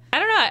like it. I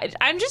don't know.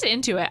 I'm just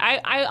into it.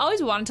 I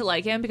always wanted to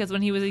like him because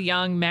when he was a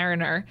young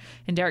Mariner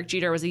and Derek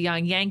Jeter was a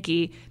young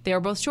Yankee, they were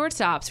both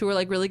shortstops who were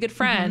like really good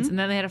friends. And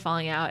then they had a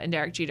falling out, and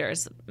Derek Jeter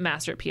is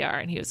master at PR,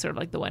 and he was sort of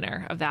like the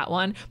winner of that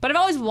one. But I've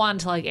always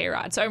wanted to like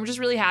A-Rod, so I'm just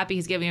really happy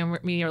he's giving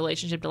me a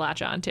relationship to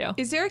latch on to.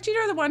 Is Derek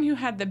Jeter the one who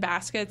had the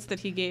baskets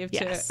that he gave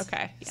Yes. to?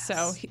 Okay. Yes.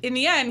 So in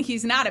the end,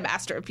 he's not a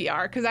master of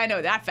PR because I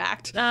know that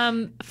fact.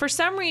 For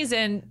some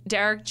reason,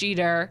 Derek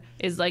Jeter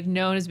is like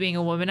known as being a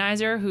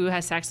womanizer who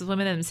has sex with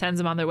women and sends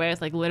them on their way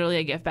with like literally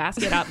a gift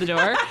basket out the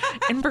door.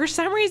 And for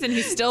some reason,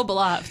 he's still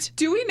beloved.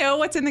 Do we know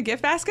what's in the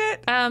gift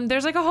basket?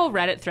 There's like a whole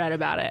Reddit thread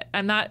about it.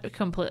 I'm not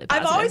completely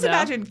positive. I've always though.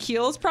 imagined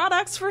Kiehl's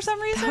products for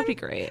some reason. That would be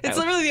great. It's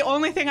literally the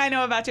only thing I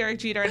know about Derek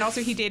Jeter. And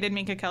also he dated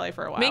Minka Kelly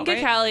for a while, Minka right?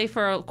 Kelly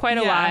for quite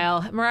a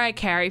while. Mariah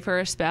Carey for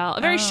a spell.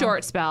 A very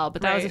short spell,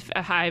 but that was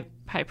a high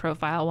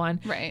profile one.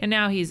 Right. And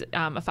now he's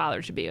a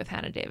father to be with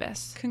Hannah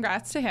Davis.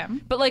 Congrats to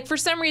him. But like for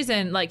some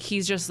reason, like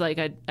he's just like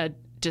a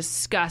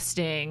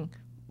disgusting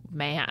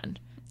man.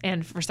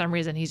 And for some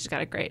reason, he's just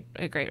got a great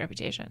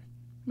reputation.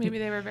 Maybe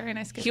they were very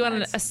nice gift He went on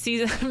bags. a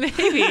season,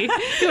 maybe.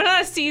 He went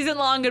on a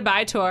season-long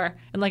goodbye tour.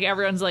 And like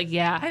everyone's like,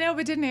 yeah. I know,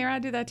 but didn't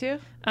A-Rod do that too?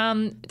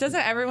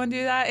 Doesn't everyone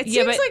do that? It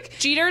Yeah, seems but like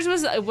Jeter's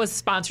was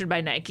sponsored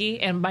by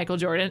Nike and Michael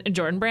Jordan and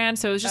Jordan Brand,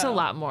 so it was just a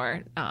lot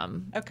more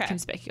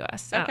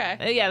conspicuous.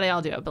 Okay. Yeah, they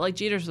all do it. But like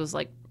Jeter's was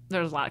like,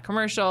 there was a lot of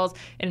commercials.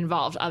 It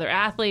involved other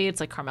athletes,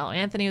 like Carmelo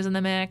Anthony was in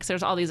the mix.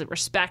 There's all these like,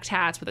 respect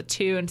hats with a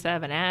 2 instead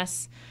of an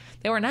S.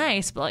 They were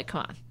nice, but like,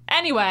 come on.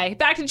 Anyway,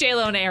 back to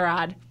J-Lo and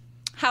A-Rod.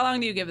 how long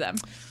do you give them?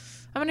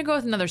 I'm going to go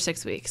with another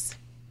 6 weeks.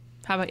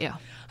 How about you?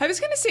 I was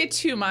going to say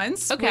 2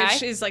 months, Okay.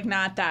 which is like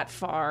not that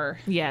far.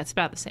 Yeah, it's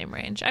about the same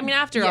range. I mean,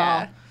 after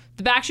Yeah. all,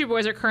 the Backstreet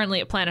Boys are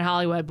currently at Planet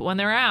Hollywood, but when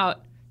they're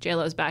out,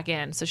 J-Lo's back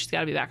in, so she's got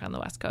to be back on the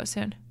West Coast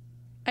soon.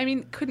 I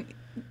mean,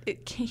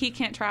 he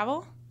can't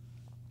travel?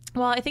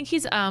 Well, I think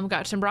he's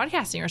got some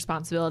broadcasting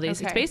responsibilities.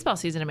 Okay. It's baseball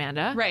season,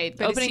 Amanda. Right.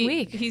 But Opening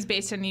week. He's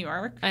based in New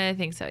York. I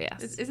think so,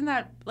 yes. Isn't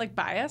that like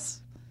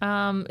bias?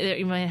 Haven't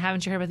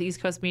you heard about the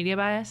East Coast media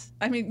bias?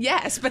 I mean,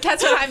 yes, but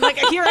that's what I'm like,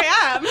 here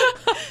I am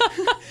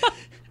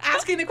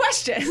asking the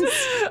questions.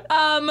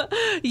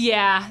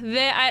 Yeah.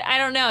 I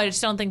don't know. I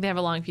just don't think they have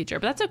a long future,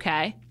 but that's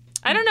okay.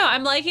 I don't know.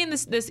 I'm liking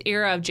this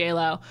era of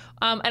J-Lo.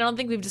 I don't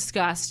think we've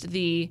discussed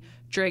the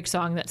Drake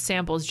song that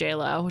samples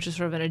J-Lo, which is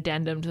sort of an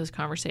addendum to this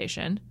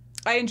conversation.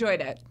 I enjoyed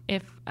it.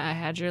 If I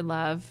Had Your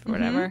Love or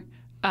whatever.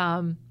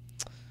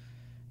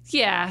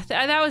 Yeah,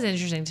 that was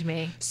interesting to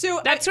me. So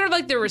That's sort of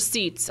like the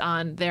receipts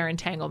on their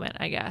entanglement,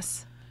 I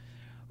guess.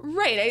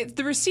 Right.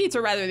 The receipts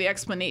are rather the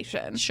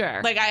explanation.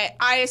 Sure. Like,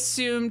 I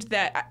assumed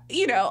that,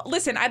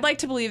 listen, I'd like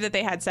to believe that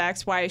they had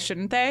sex. Why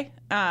shouldn't they?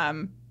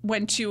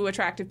 When 2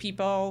 attractive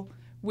people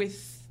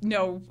with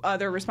no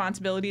other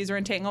responsibilities or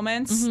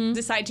entanglements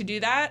decide to do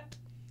that,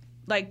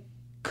 like,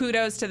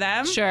 kudos to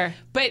them. Sure.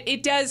 But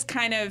it does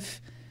kind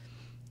of...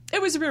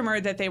 It was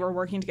rumored that they were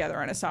working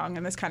together on a song,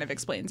 and this kind of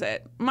explains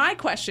it. My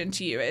question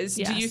to you is,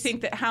 Yes. do you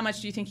think that... How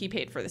much do you think he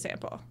paid for the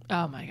sample?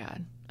 Oh, my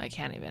God. I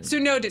can't even. So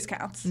no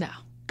discounts? No.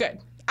 Good.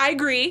 I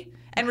agree,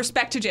 and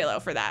respect to J-Lo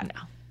for that.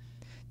 No.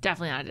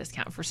 Definitely not a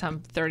discount for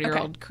some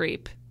 30-year-old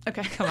creep.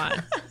 Okay. Come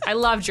on. I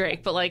love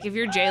Drake, but, like, if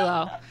you're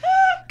J-Lo,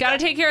 got to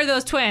take care of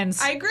those twins.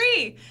 I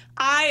agree.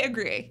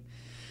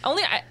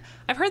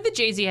 I've heard that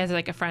Jay-Z has,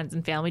 like, a friends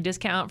and family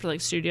discount for,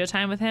 like, studio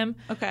time with him.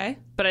 Okay.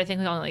 But I think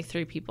only, like,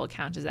 3 people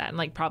count as that. And,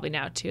 like, probably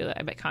now, too.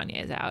 I bet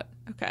Kanye is out.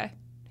 Okay.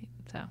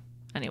 So,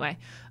 anyway.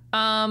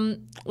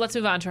 Let's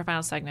move on to our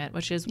final segment,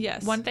 which is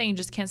Yes. one thing you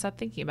just can't stop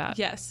thinking about.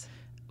 Yes.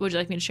 Would you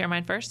like me to share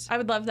mine first? I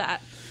would love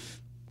that.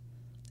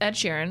 Ed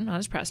Sheeran on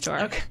his press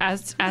tour,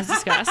 as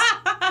discussed.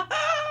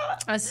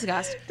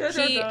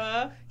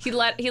 He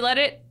let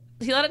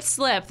it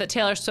slip that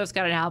Taylor Swift's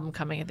got an album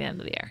coming at the end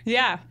of the year.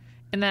 Yeah.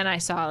 And then I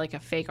saw like a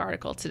fake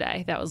article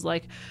today that was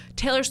like,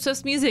 Taylor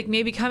Swift's music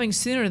may be coming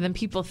sooner than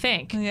people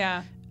think.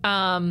 Yeah.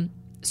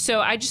 So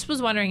I just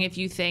was wondering if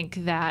you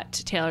think that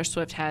Taylor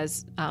Swift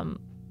has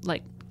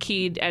like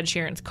keyed Ed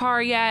Sheeran's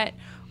car yet,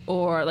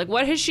 or like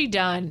what has she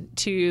done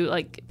to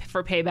like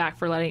for payback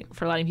for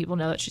letting people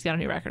know that she's got a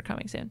new record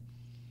coming soon?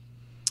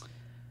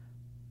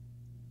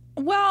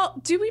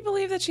 Well, do we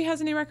believe that she has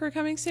a new record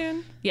coming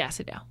soon? Yes,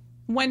 I do.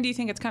 When do you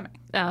think it's coming?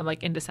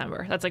 Like in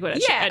December. That's like what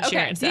Ed okay.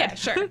 Sheeran said. Yeah,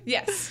 sure.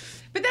 Yes.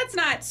 But that's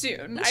not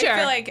soon. Sure. I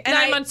feel like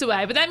 9 months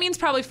away. But that means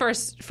probably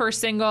first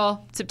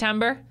single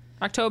September,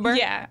 October.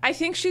 Yeah. I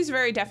think she's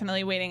very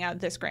definitely waiting out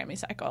this Grammy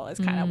cycle is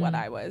kind of what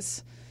I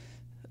was,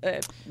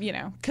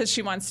 because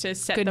she wants to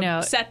set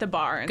the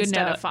bar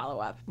instead of follow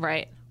up.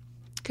 Right.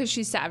 Because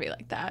she's savvy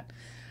like that.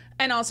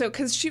 And also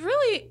because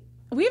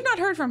we have not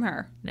heard from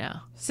her. No.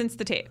 Since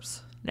the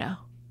tapes. No.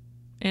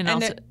 And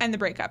also the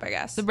breakup, I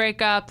guess. the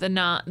breakup, the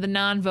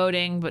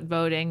non-voting but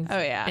voting. Oh,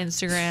 yeah.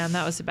 Instagram,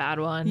 that was a bad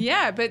one.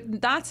 Yeah, but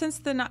not since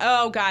in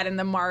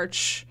the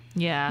March.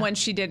 Yeah. When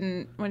she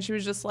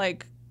was just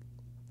like,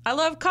 I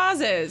love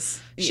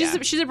causes.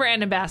 She's a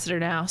brand ambassador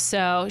now.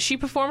 So she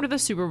performed at the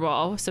Super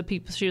Bowl. So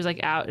she was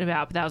like out and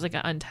about, but that was like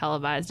an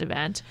untelevised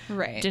event.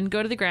 Right. Didn't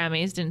go to the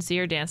Grammys. Didn't see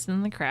her dancing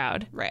in the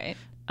crowd. Right.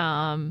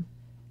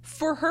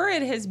 For her,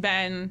 it has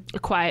been A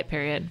quiet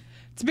period.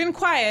 It's been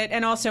quiet,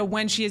 and also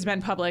when she has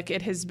been public,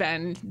 it has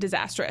been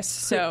disastrous.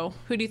 So,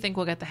 who do you think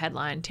will get the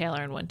headline?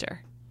 Taylor and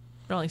Winter,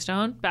 Rolling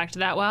Stone. Back to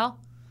that well.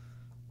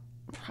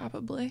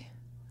 probably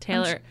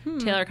Taylor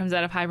comes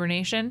out of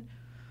hibernation.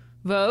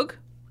 Vogue.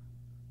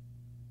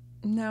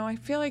 no. I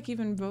feel like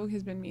even Vogue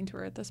has been mean to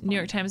her at this point. New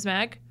York Times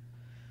Mag.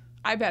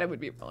 I bet it would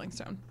be Rolling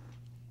Stone.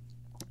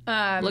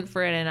 Look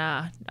for it in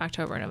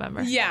October,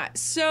 November. Yeah.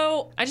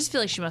 So I just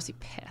feel like she must be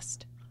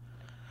pissed.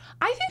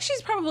 I think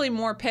she's probably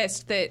more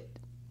pissed that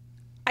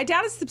I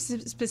doubt it's the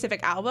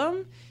specific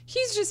album.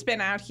 He's just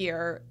been out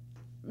here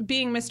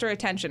being Mr.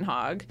 Attention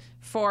Hog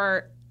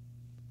for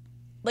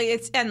like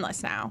it's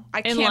endless now.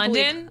 In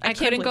London, I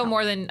couldn't go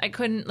more than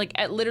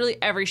at literally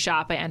every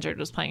shop I entered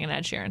was playing an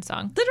Ed Sheeran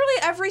song. Literally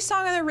every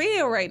song on the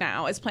radio right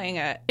now is playing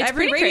every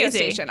pretty radio crazy.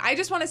 station. I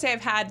just want to say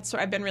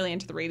I've been really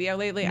into the radio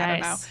lately.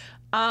 Nice.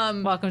 I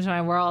don't know. Welcome to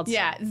my world.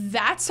 Yeah,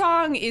 that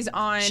song is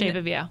on Shape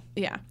of You.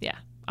 Yeah. Yeah,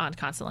 on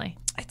constantly.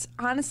 It's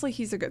honestly,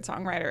 he's a good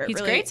songwriter. He's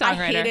a great songwriter.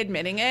 I hate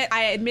admitting it.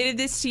 I admitted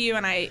this to you,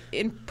 and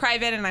in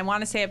private, and I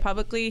want to say it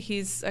publicly.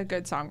 He's a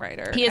good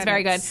songwriter. He is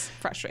very good.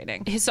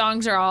 Frustrating. His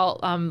songs are all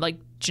like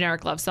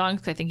generic love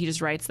songs. I think he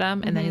just writes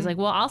them, and then he's like,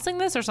 "Well, I'll sing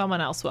this, or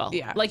someone else will."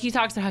 Yeah. Like he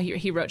talks about how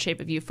he wrote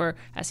 "Shape of You" for,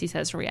 as he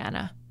says,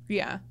 Rihanna.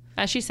 Yeah.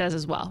 As she says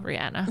as well,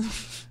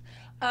 Rihanna.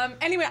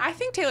 Anyway, I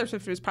think Taylor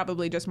Swift was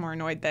probably just more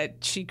annoyed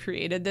that she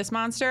created this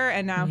monster,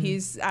 and now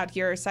he's out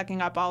here sucking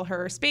up all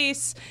her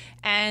space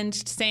and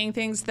saying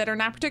things that are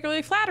not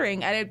particularly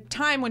flattering at a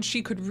time when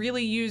she could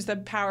really use the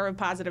power of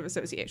positive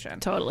association.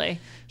 Totally.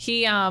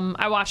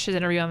 I watched his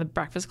interview on the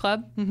Breakfast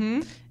Club.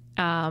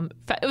 Mm-hmm.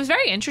 It was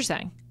very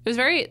interesting.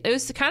 It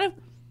was kind of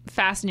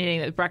fascinating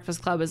that the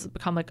Breakfast Club has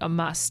become like a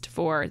must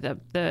for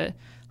the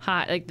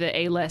hot, like the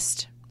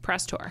A-list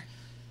press tour.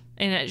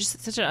 And it's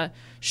just such a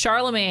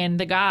Charlemagne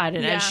the God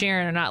and Ed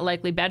Sheeran are not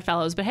likely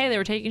bedfellows, but hey, they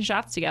were taking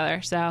shots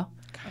together. So,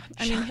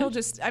 Ed Sheeran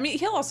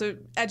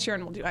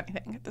will do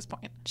anything at this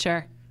point.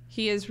 Sure.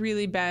 He has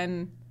really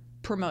been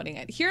promoting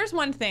it. Here's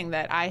one thing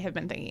that I have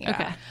been thinking about.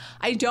 Okay.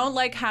 I don't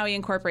like how he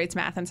incorporates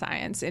math and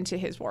science into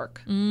his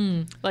work.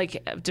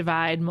 Like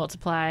divide,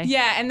 multiply.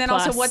 Yeah, and then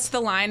plus. also what's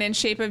the line in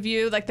Shape of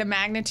You? Like the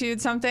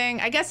magnitude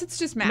something? I guess it's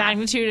just math.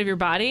 Magnitude of your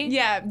body?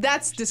 Yeah,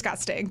 that's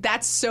disgusting.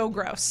 That's so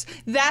gross.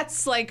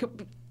 That's like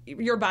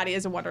your body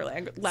is a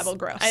Wonderland level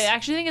gross. I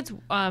actually think it's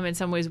in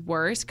some ways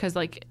worse because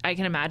like I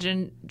can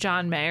imagine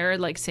John Mayer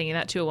like singing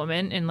that to a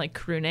woman and like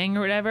crooning or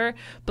whatever.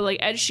 But like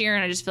Ed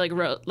Sheeran, I just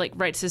feel like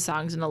writes his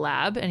songs in the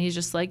lab and he's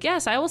just like,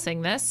 yes, I will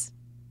sing this.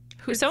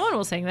 Someone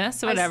will sing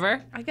this,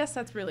 whatever. I guess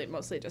that's really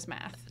mostly just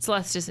math.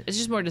 It's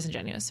just more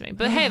disingenuous to me.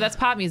 But hey, that's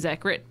pop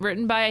music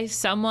written by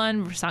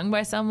someone, sung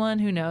by someone.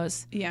 Who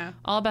knows? Yeah,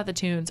 all about the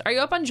tunes. Are you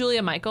up on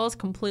Julia Michaels?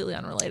 Completely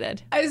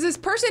unrelated. As this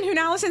person who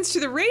now listens to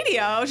the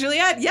radio,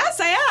 Juliette,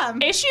 yes, I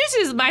am. Issues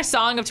is my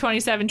song of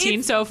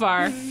 2017 so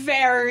far.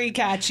 Very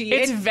catchy.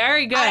 It's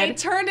very good. I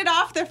turned it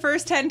off the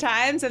first 10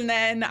 times, and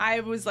then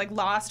I was like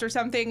lost or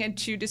something and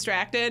too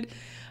distracted.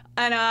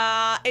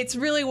 And it's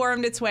really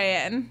wormed its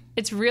way in.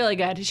 It's really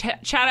good.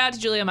 Shout out to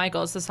Julia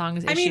Michaels. The song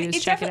is Issues. I mean,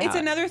 Check it out. It's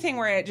another thing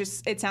where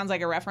it sounds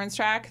like a reference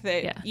track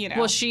that, you know.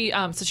 Well, she's a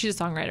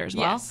songwriter as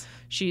well. Yes.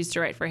 She used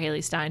to write for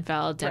Haley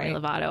Steinfeld, Demi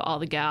Lovato, all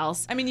the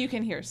gals. I mean, you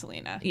can hear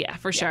Selena. Yeah,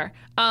 for sure.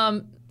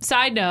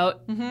 Side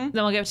note, then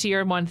we'll get to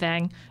your one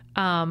thing.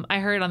 I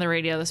heard on the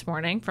radio this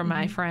morning from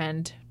my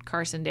friend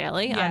Carson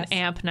Daly on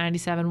AMP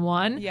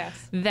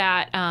 97.1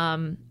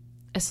 that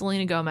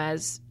Selena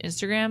Gomez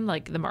Instagram,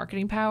 like the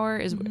marketing power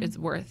is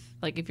worth,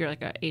 like if you're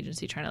like an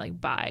agency trying to like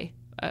buy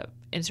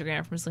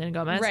Instagram from Selena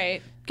Gomez,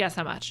 right? Guess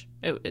how much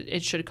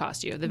it should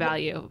cost you, the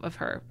value of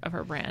her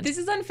brand. This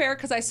is unfair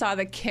because I saw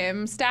the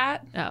Kim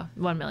stat. Oh,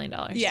 $1 million.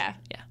 Yeah.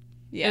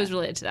 It was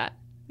related to that.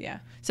 Yeah.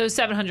 So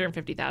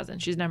 750,000.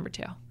 She's number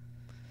 2.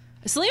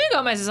 Selena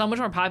Gomez is so much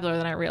more popular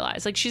than I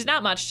realized. Like, she's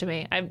not much to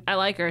me. I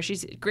like her.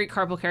 She's great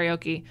carpool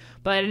karaoke,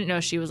 but I didn't know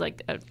she was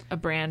like a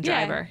brand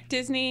driver.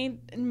 Disney,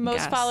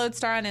 most followed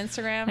star on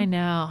Instagram. I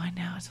know.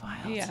 It's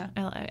wild. Yeah.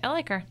 I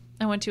like her.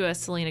 I went to a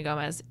Selena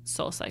Gomez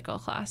Soul Cycle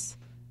class.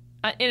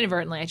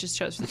 Inadvertently, I just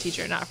chose for the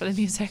teacher, not for the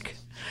music.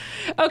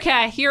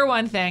 Okay, your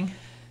one thing.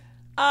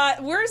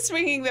 We're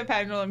swinging the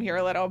pendulum here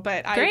a little,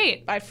 but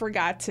I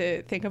forgot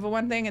to think of a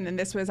one thing, and then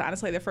this was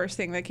honestly the first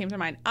thing that came to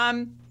mind.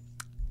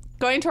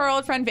 Going to our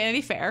old friend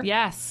Vanity Fair.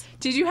 Yes.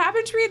 Did you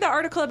happen to read the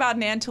article about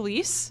Nan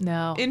Talese?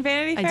 No. In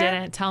Vanity Fair? I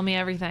didn't. Tell me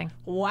everything.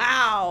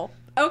 Wow.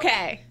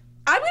 Okay.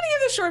 I'm going to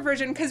give the short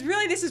version because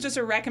really this is just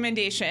a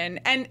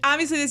recommendation. And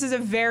obviously this is a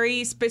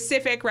very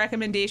specific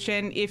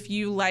recommendation if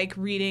you like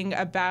reading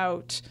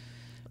about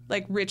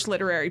like rich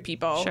literary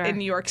people in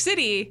New York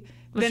City.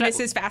 Then this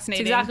is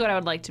fascinating. It's exactly what I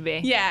would like to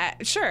be. Yeah,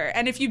 sure.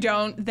 And if you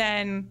don't,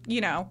 then,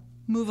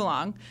 move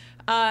along.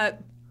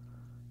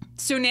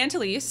 So Nan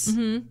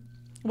Talese,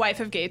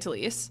 wife of Gay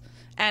Talese,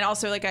 and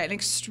also like an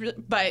extreme,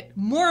 but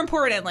more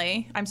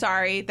importantly, I'm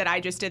sorry that I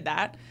just did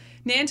that,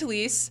 Nan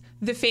Talese,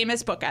 the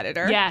famous book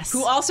editor,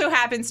 who also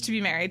happens to be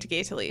married to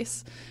Gay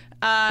Talese.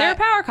 They're a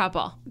power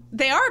couple.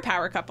 They are a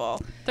power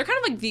couple. They're kind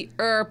of like the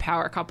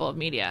power couple of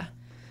media.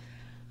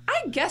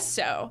 I guess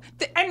so.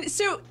 And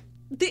so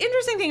the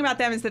interesting thing about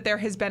them is that there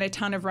has been a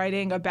ton of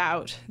writing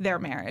about their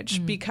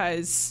marriage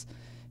because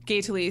Gay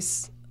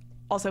Talese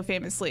also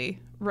famously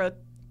wrote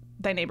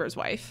Thy Neighbor's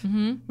Wife,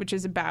 which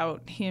is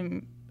about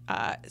him.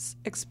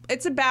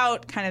 It's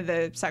about kind of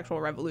the sexual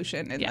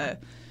revolution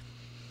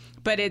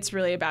but it's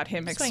really about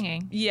him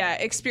swinging.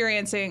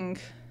 Experiencing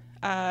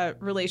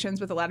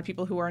relations with a lot of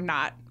people who are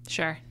not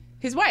Sure.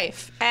 his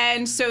wife.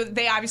 And so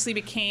they obviously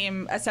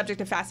became a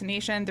subject of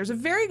fascination. There's a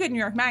very good New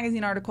York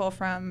Magazine article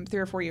from 3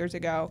 or 4 years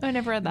ago. I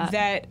never read that.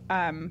 That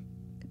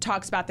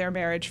talks about their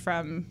marriage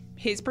from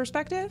his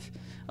perspective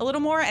a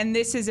little more. And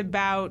this is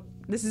about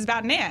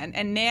Nan.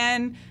 And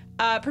Nan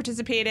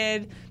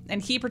participated, and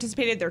he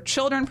participated. Their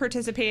children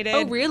participated.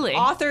 Oh, really?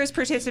 Authors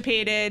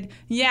participated.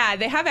 Yeah,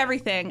 they have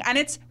everything. And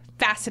it's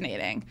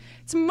fascinating.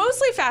 It's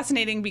mostly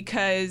fascinating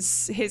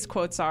because his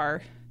quotes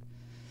are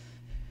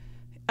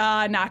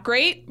not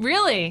great.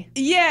 Really?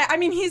 Yeah, I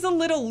mean, he's a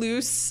little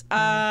loose,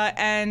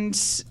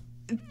 and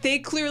they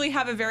clearly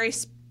have a very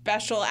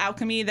special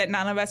alchemy that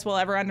none of us will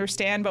ever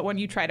understand, but when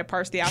you try to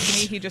parse the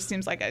alchemy, he just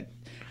seems like a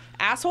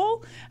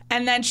asshole.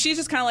 And then she's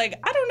just kind of like,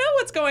 I don't know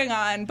what's going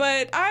on,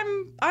 but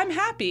I'm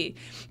happy.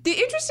 The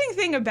interesting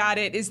thing about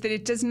it is that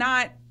it does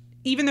not,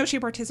 even though she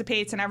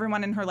participates and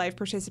everyone in her life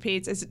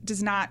participates, it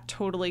does not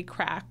totally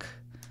crack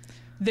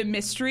the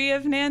mystery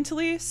of Nan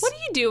Talese. What do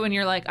you do when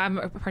you're like,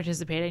 I'm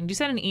participating? Do you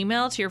send an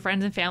email to your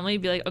friends and family,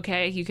 be like,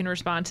 okay, you can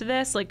respond to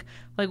this? Like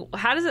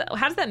how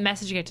does that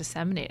message get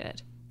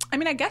disseminated? I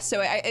mean, I guess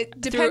so. It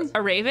depends. Through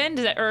a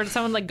raven? Or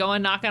someone like go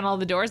and knock on all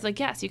the doors?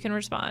 Like, yes, you can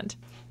respond.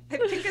 I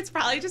think it's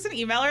probably just an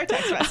email or a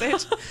text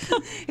message.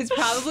 It's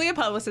probably a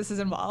publicist is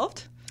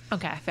involved.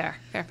 Okay, fair.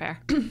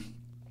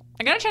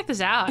 I gotta check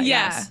this out.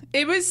 Yes.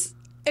 It was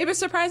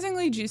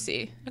surprisingly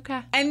juicy.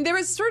 Okay. And there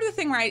was sort of the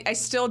thing where I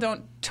still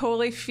don't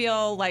totally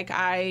feel like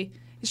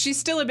she's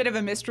still a bit of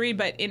a mystery,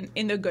 but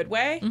in the good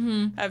way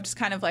of just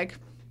kind of like,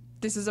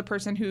 this is a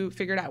person who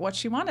figured out what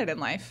she wanted in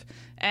life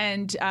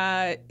and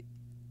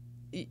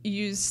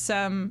used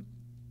some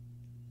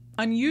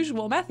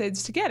unusual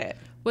methods to get it.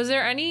 Was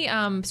there any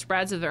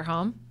spreads of their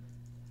home?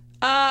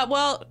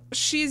 Well,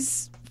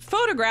 she's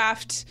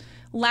photographed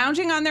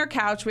lounging on their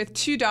couch with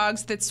 2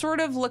 dogs that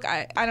sort of look,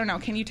 I don't know,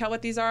 can you tell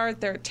what these are?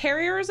 They're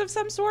terriers of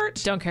some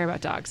sort. Don't care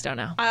about dogs, don't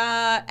know.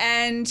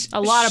 And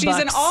a lot of books.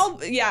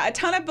 She's a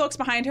ton of books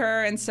behind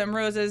her and some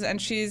roses, and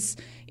she's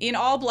in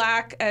all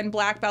black and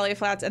black belly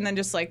flats and then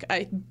just like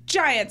a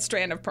giant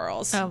strand of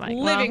pearls. Oh my God.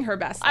 Living her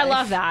best life. I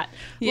love that.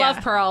 Yeah.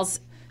 Love pearls.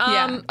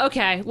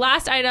 Okay,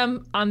 last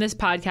item on this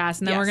podcast,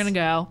 and then we're going to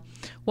go.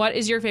 What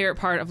is your favorite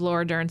part of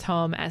Laura Dern's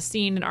home as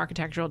seen in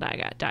Architectural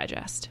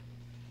Digest?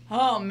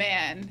 Oh,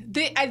 man.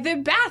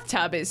 The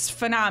bathtub is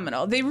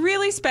phenomenal. They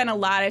really spent a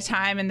lot of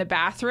time in the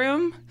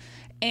bathroom,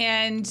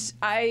 and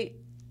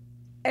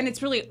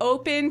it's really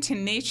open to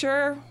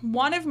nature.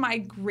 One of my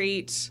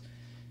great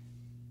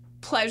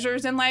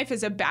pleasures in life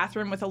is a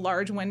bathroom with a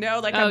large window,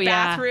 like a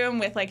bathroom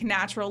with like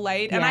natural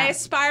light. And I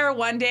aspire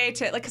one day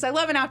to, like, because I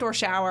love an outdoor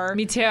shower.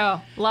 Me too.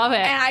 Love it.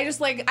 And I just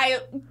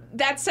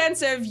that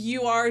sense of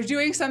you are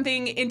doing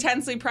something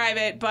intensely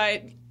private,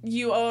 but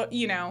you're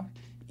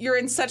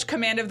in such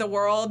command of the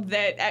world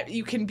that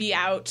you can be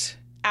out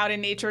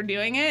in nature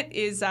doing it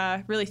is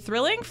really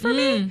thrilling for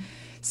me.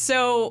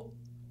 So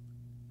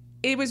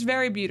it was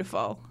very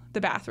beautiful,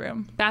 the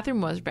bathroom. Bathroom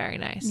was very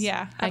nice.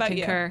 Yeah. How about I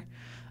concur.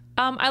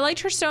 I liked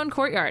her stone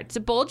courtyard. It's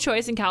a bold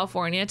choice in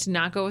California to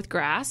not go with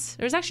grass.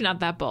 It was actually not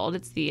that bold.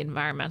 It's the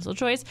environmental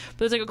choice. But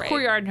there's like a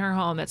courtyard in her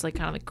home that's like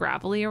kind of like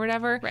gravelly or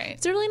whatever. Right.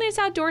 It's a really nice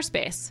outdoor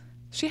space.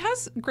 She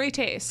has great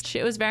taste.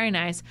 It was very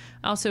nice.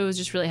 I also was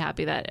just really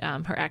happy that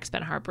her ex,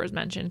 Ben Harper, is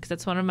mentioned because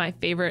that's one of my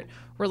favorite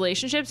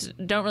relationships.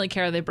 Don't really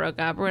care if they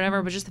broke up or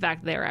whatever, but just the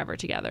fact that they were ever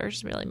together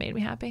just really made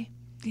me happy.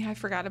 Yeah, I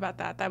forgot about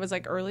that. That was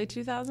like early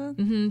 2000?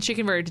 Mm-hmm. She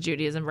converted to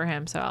Judaism for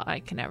him, so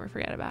I can never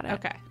forget about it.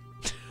 Okay.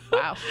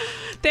 Wow.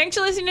 Thanks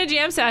for listening to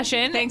Jam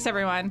Session. Thanks,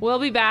 everyone. We'll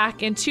be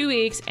back in 2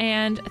 weeks,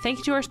 and thank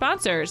you to our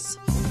sponsors.